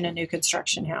if you're in a new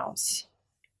construction house.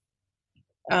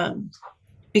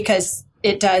 Because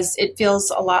it feels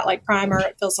a lot like primer.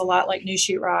 It feels a lot like new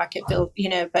sheetrock. It feels,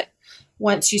 but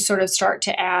once you sort of start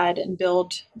to add and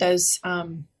build those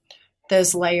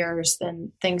layers,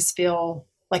 then things feel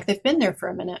like they've been there for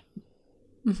a minute.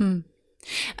 Mm-hmm.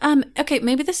 Okay,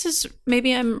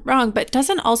 maybe I'm wrong, but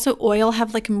doesn't also oil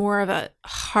have like more of a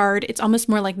hard, it's almost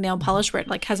more like nail polish where it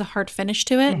like has a hard finish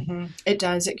to it? Mm-hmm. It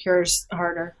does. It cures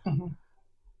harder. Mm-hmm.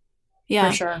 Yeah.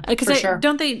 For sure. Because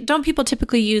don't people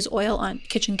typically use oil on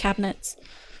kitchen cabinets?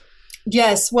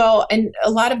 Yes. Well, and a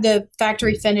lot of the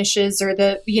factory finishes or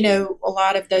a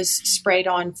lot of those sprayed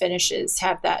on finishes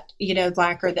have that,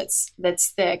 lacquer that's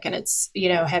thick and it's,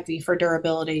 heavy for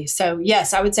durability. So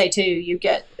yes, I would say too, you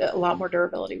get a lot more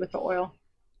durability with the oil.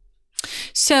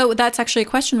 So that's actually a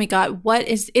question we got.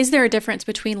 Is there a difference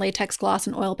between latex gloss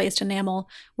and oil-based enamel?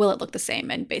 Will it look the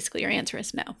same? And basically your answer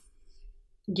is no.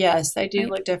 Yes, they do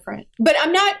look different. But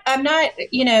I'm not,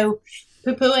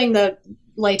 poo-pooing the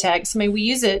latex. I mean, we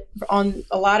use it on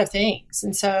a lot of things.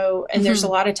 And so, there's a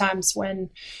lot of times when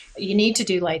you need to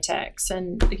do latex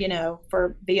and,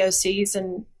 for VOCs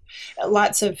and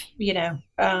lots of,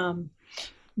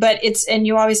 but and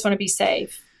you always want to be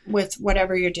safe with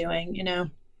whatever you're doing,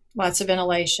 lots of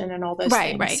ventilation and all those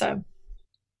things. Right. So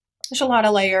there's a lot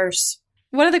of layers.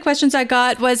 One of the questions I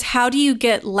got was, how do you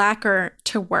get lacquer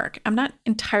to work? I'm not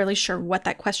entirely sure what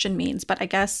that question means, but I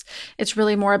guess it's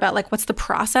really more about like, what's the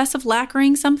process of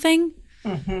lacquering something?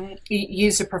 Mm-hmm.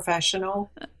 Use a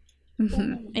professional.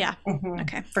 Mm-hmm. Yeah. Mm-hmm.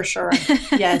 Okay. For sure.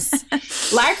 Yes.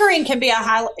 Lacquering can be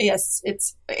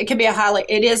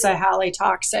it is a highly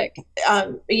toxic,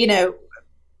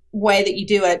 way that you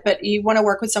do it, but you want to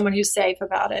work with someone who's safe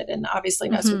about it and obviously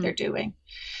knows what they're doing.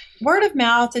 Word of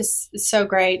mouth is so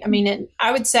great. I mean,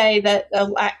 I would say that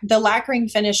the lacquering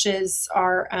finishes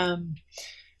are,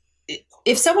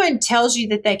 if someone tells you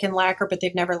that they can lacquer, but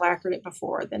they've never lacquered it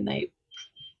before, then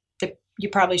you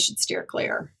probably should steer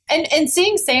clear. And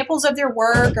seeing samples of their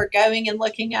work or going and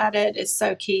looking at it is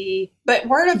so key. But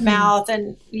word of mouth,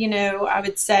 and, I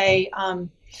would say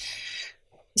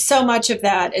so much of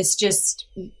that is just,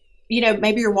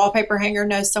 maybe your wallpaper hanger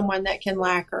knows someone that can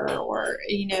lacquer or,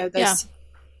 those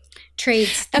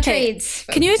trades. Trades.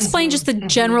 Can you explain just the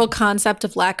general concept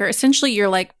of lacquer? Essentially, you're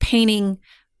like painting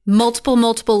multiple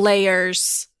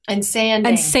layers and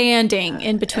sanding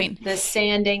in between. The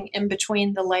sanding in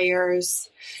between the layers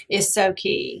is so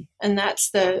key, and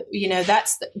that's the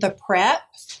prep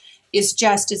is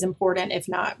just as important, if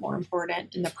not more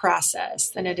important, in the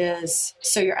process than it is.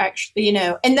 So you're actually,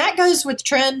 and that goes with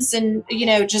trims and,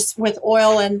 just with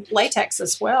oil and latex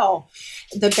as well.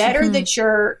 The better that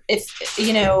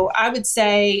I would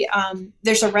say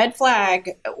there's a red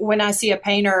flag when I see a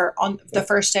painter on the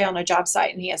first day on a job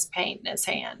site and he has paint in his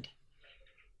hand.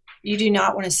 You do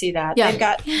not want to see that. Yeah. They've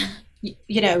got,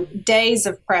 days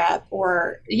of prep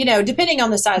or, depending on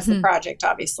the size of the project,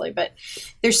 obviously, but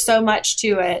there's so much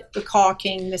to it. The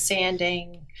caulking, the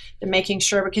sanding, the making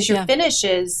sure, because your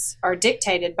finishes are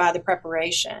dictated by the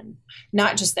preparation,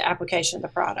 not just the application of the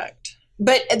product.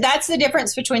 But that's the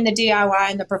difference between the DIY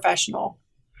and the professional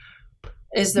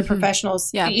is the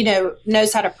professionals,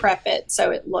 knows how to prep it.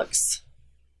 So it looks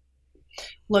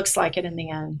like it in the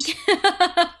end.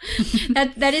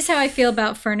 That is how I feel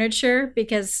about furniture,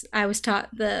 because I was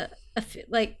taught the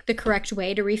correct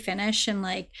way to refinish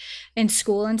and in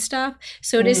school and stuff.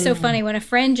 So it is so funny when a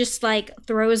friend just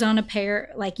throws on a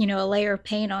layer of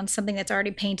paint on something that's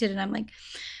already painted, and I'm like,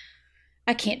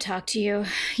 I can't talk to you.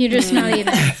 You're just not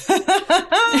even.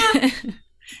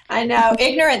 I know.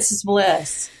 Ignorance is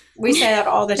bliss. We say that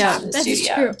all the time in the studio.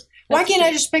 That's true. Why can't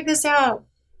I just pick this out?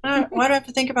 Why do I have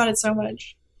to think about it so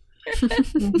much?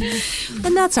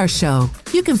 And that's our show.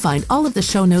 You can find all of the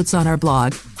show notes on our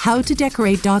blog,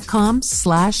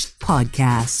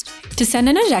 howtodecorate.com/podcast. To send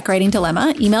in a decorating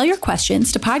dilemma, email your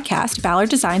questions to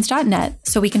podcast@ballarddesigns.net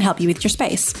so we can help you with your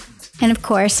space. And of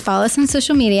course, follow us on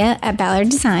social media at Ballard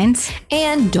Designs.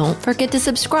 And don't forget to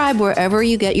subscribe wherever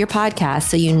you get your podcasts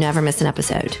so you never miss an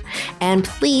episode. And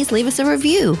please leave us a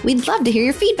review. We'd love to hear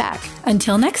your feedback.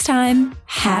 Until next time,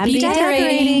 happy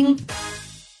decorating.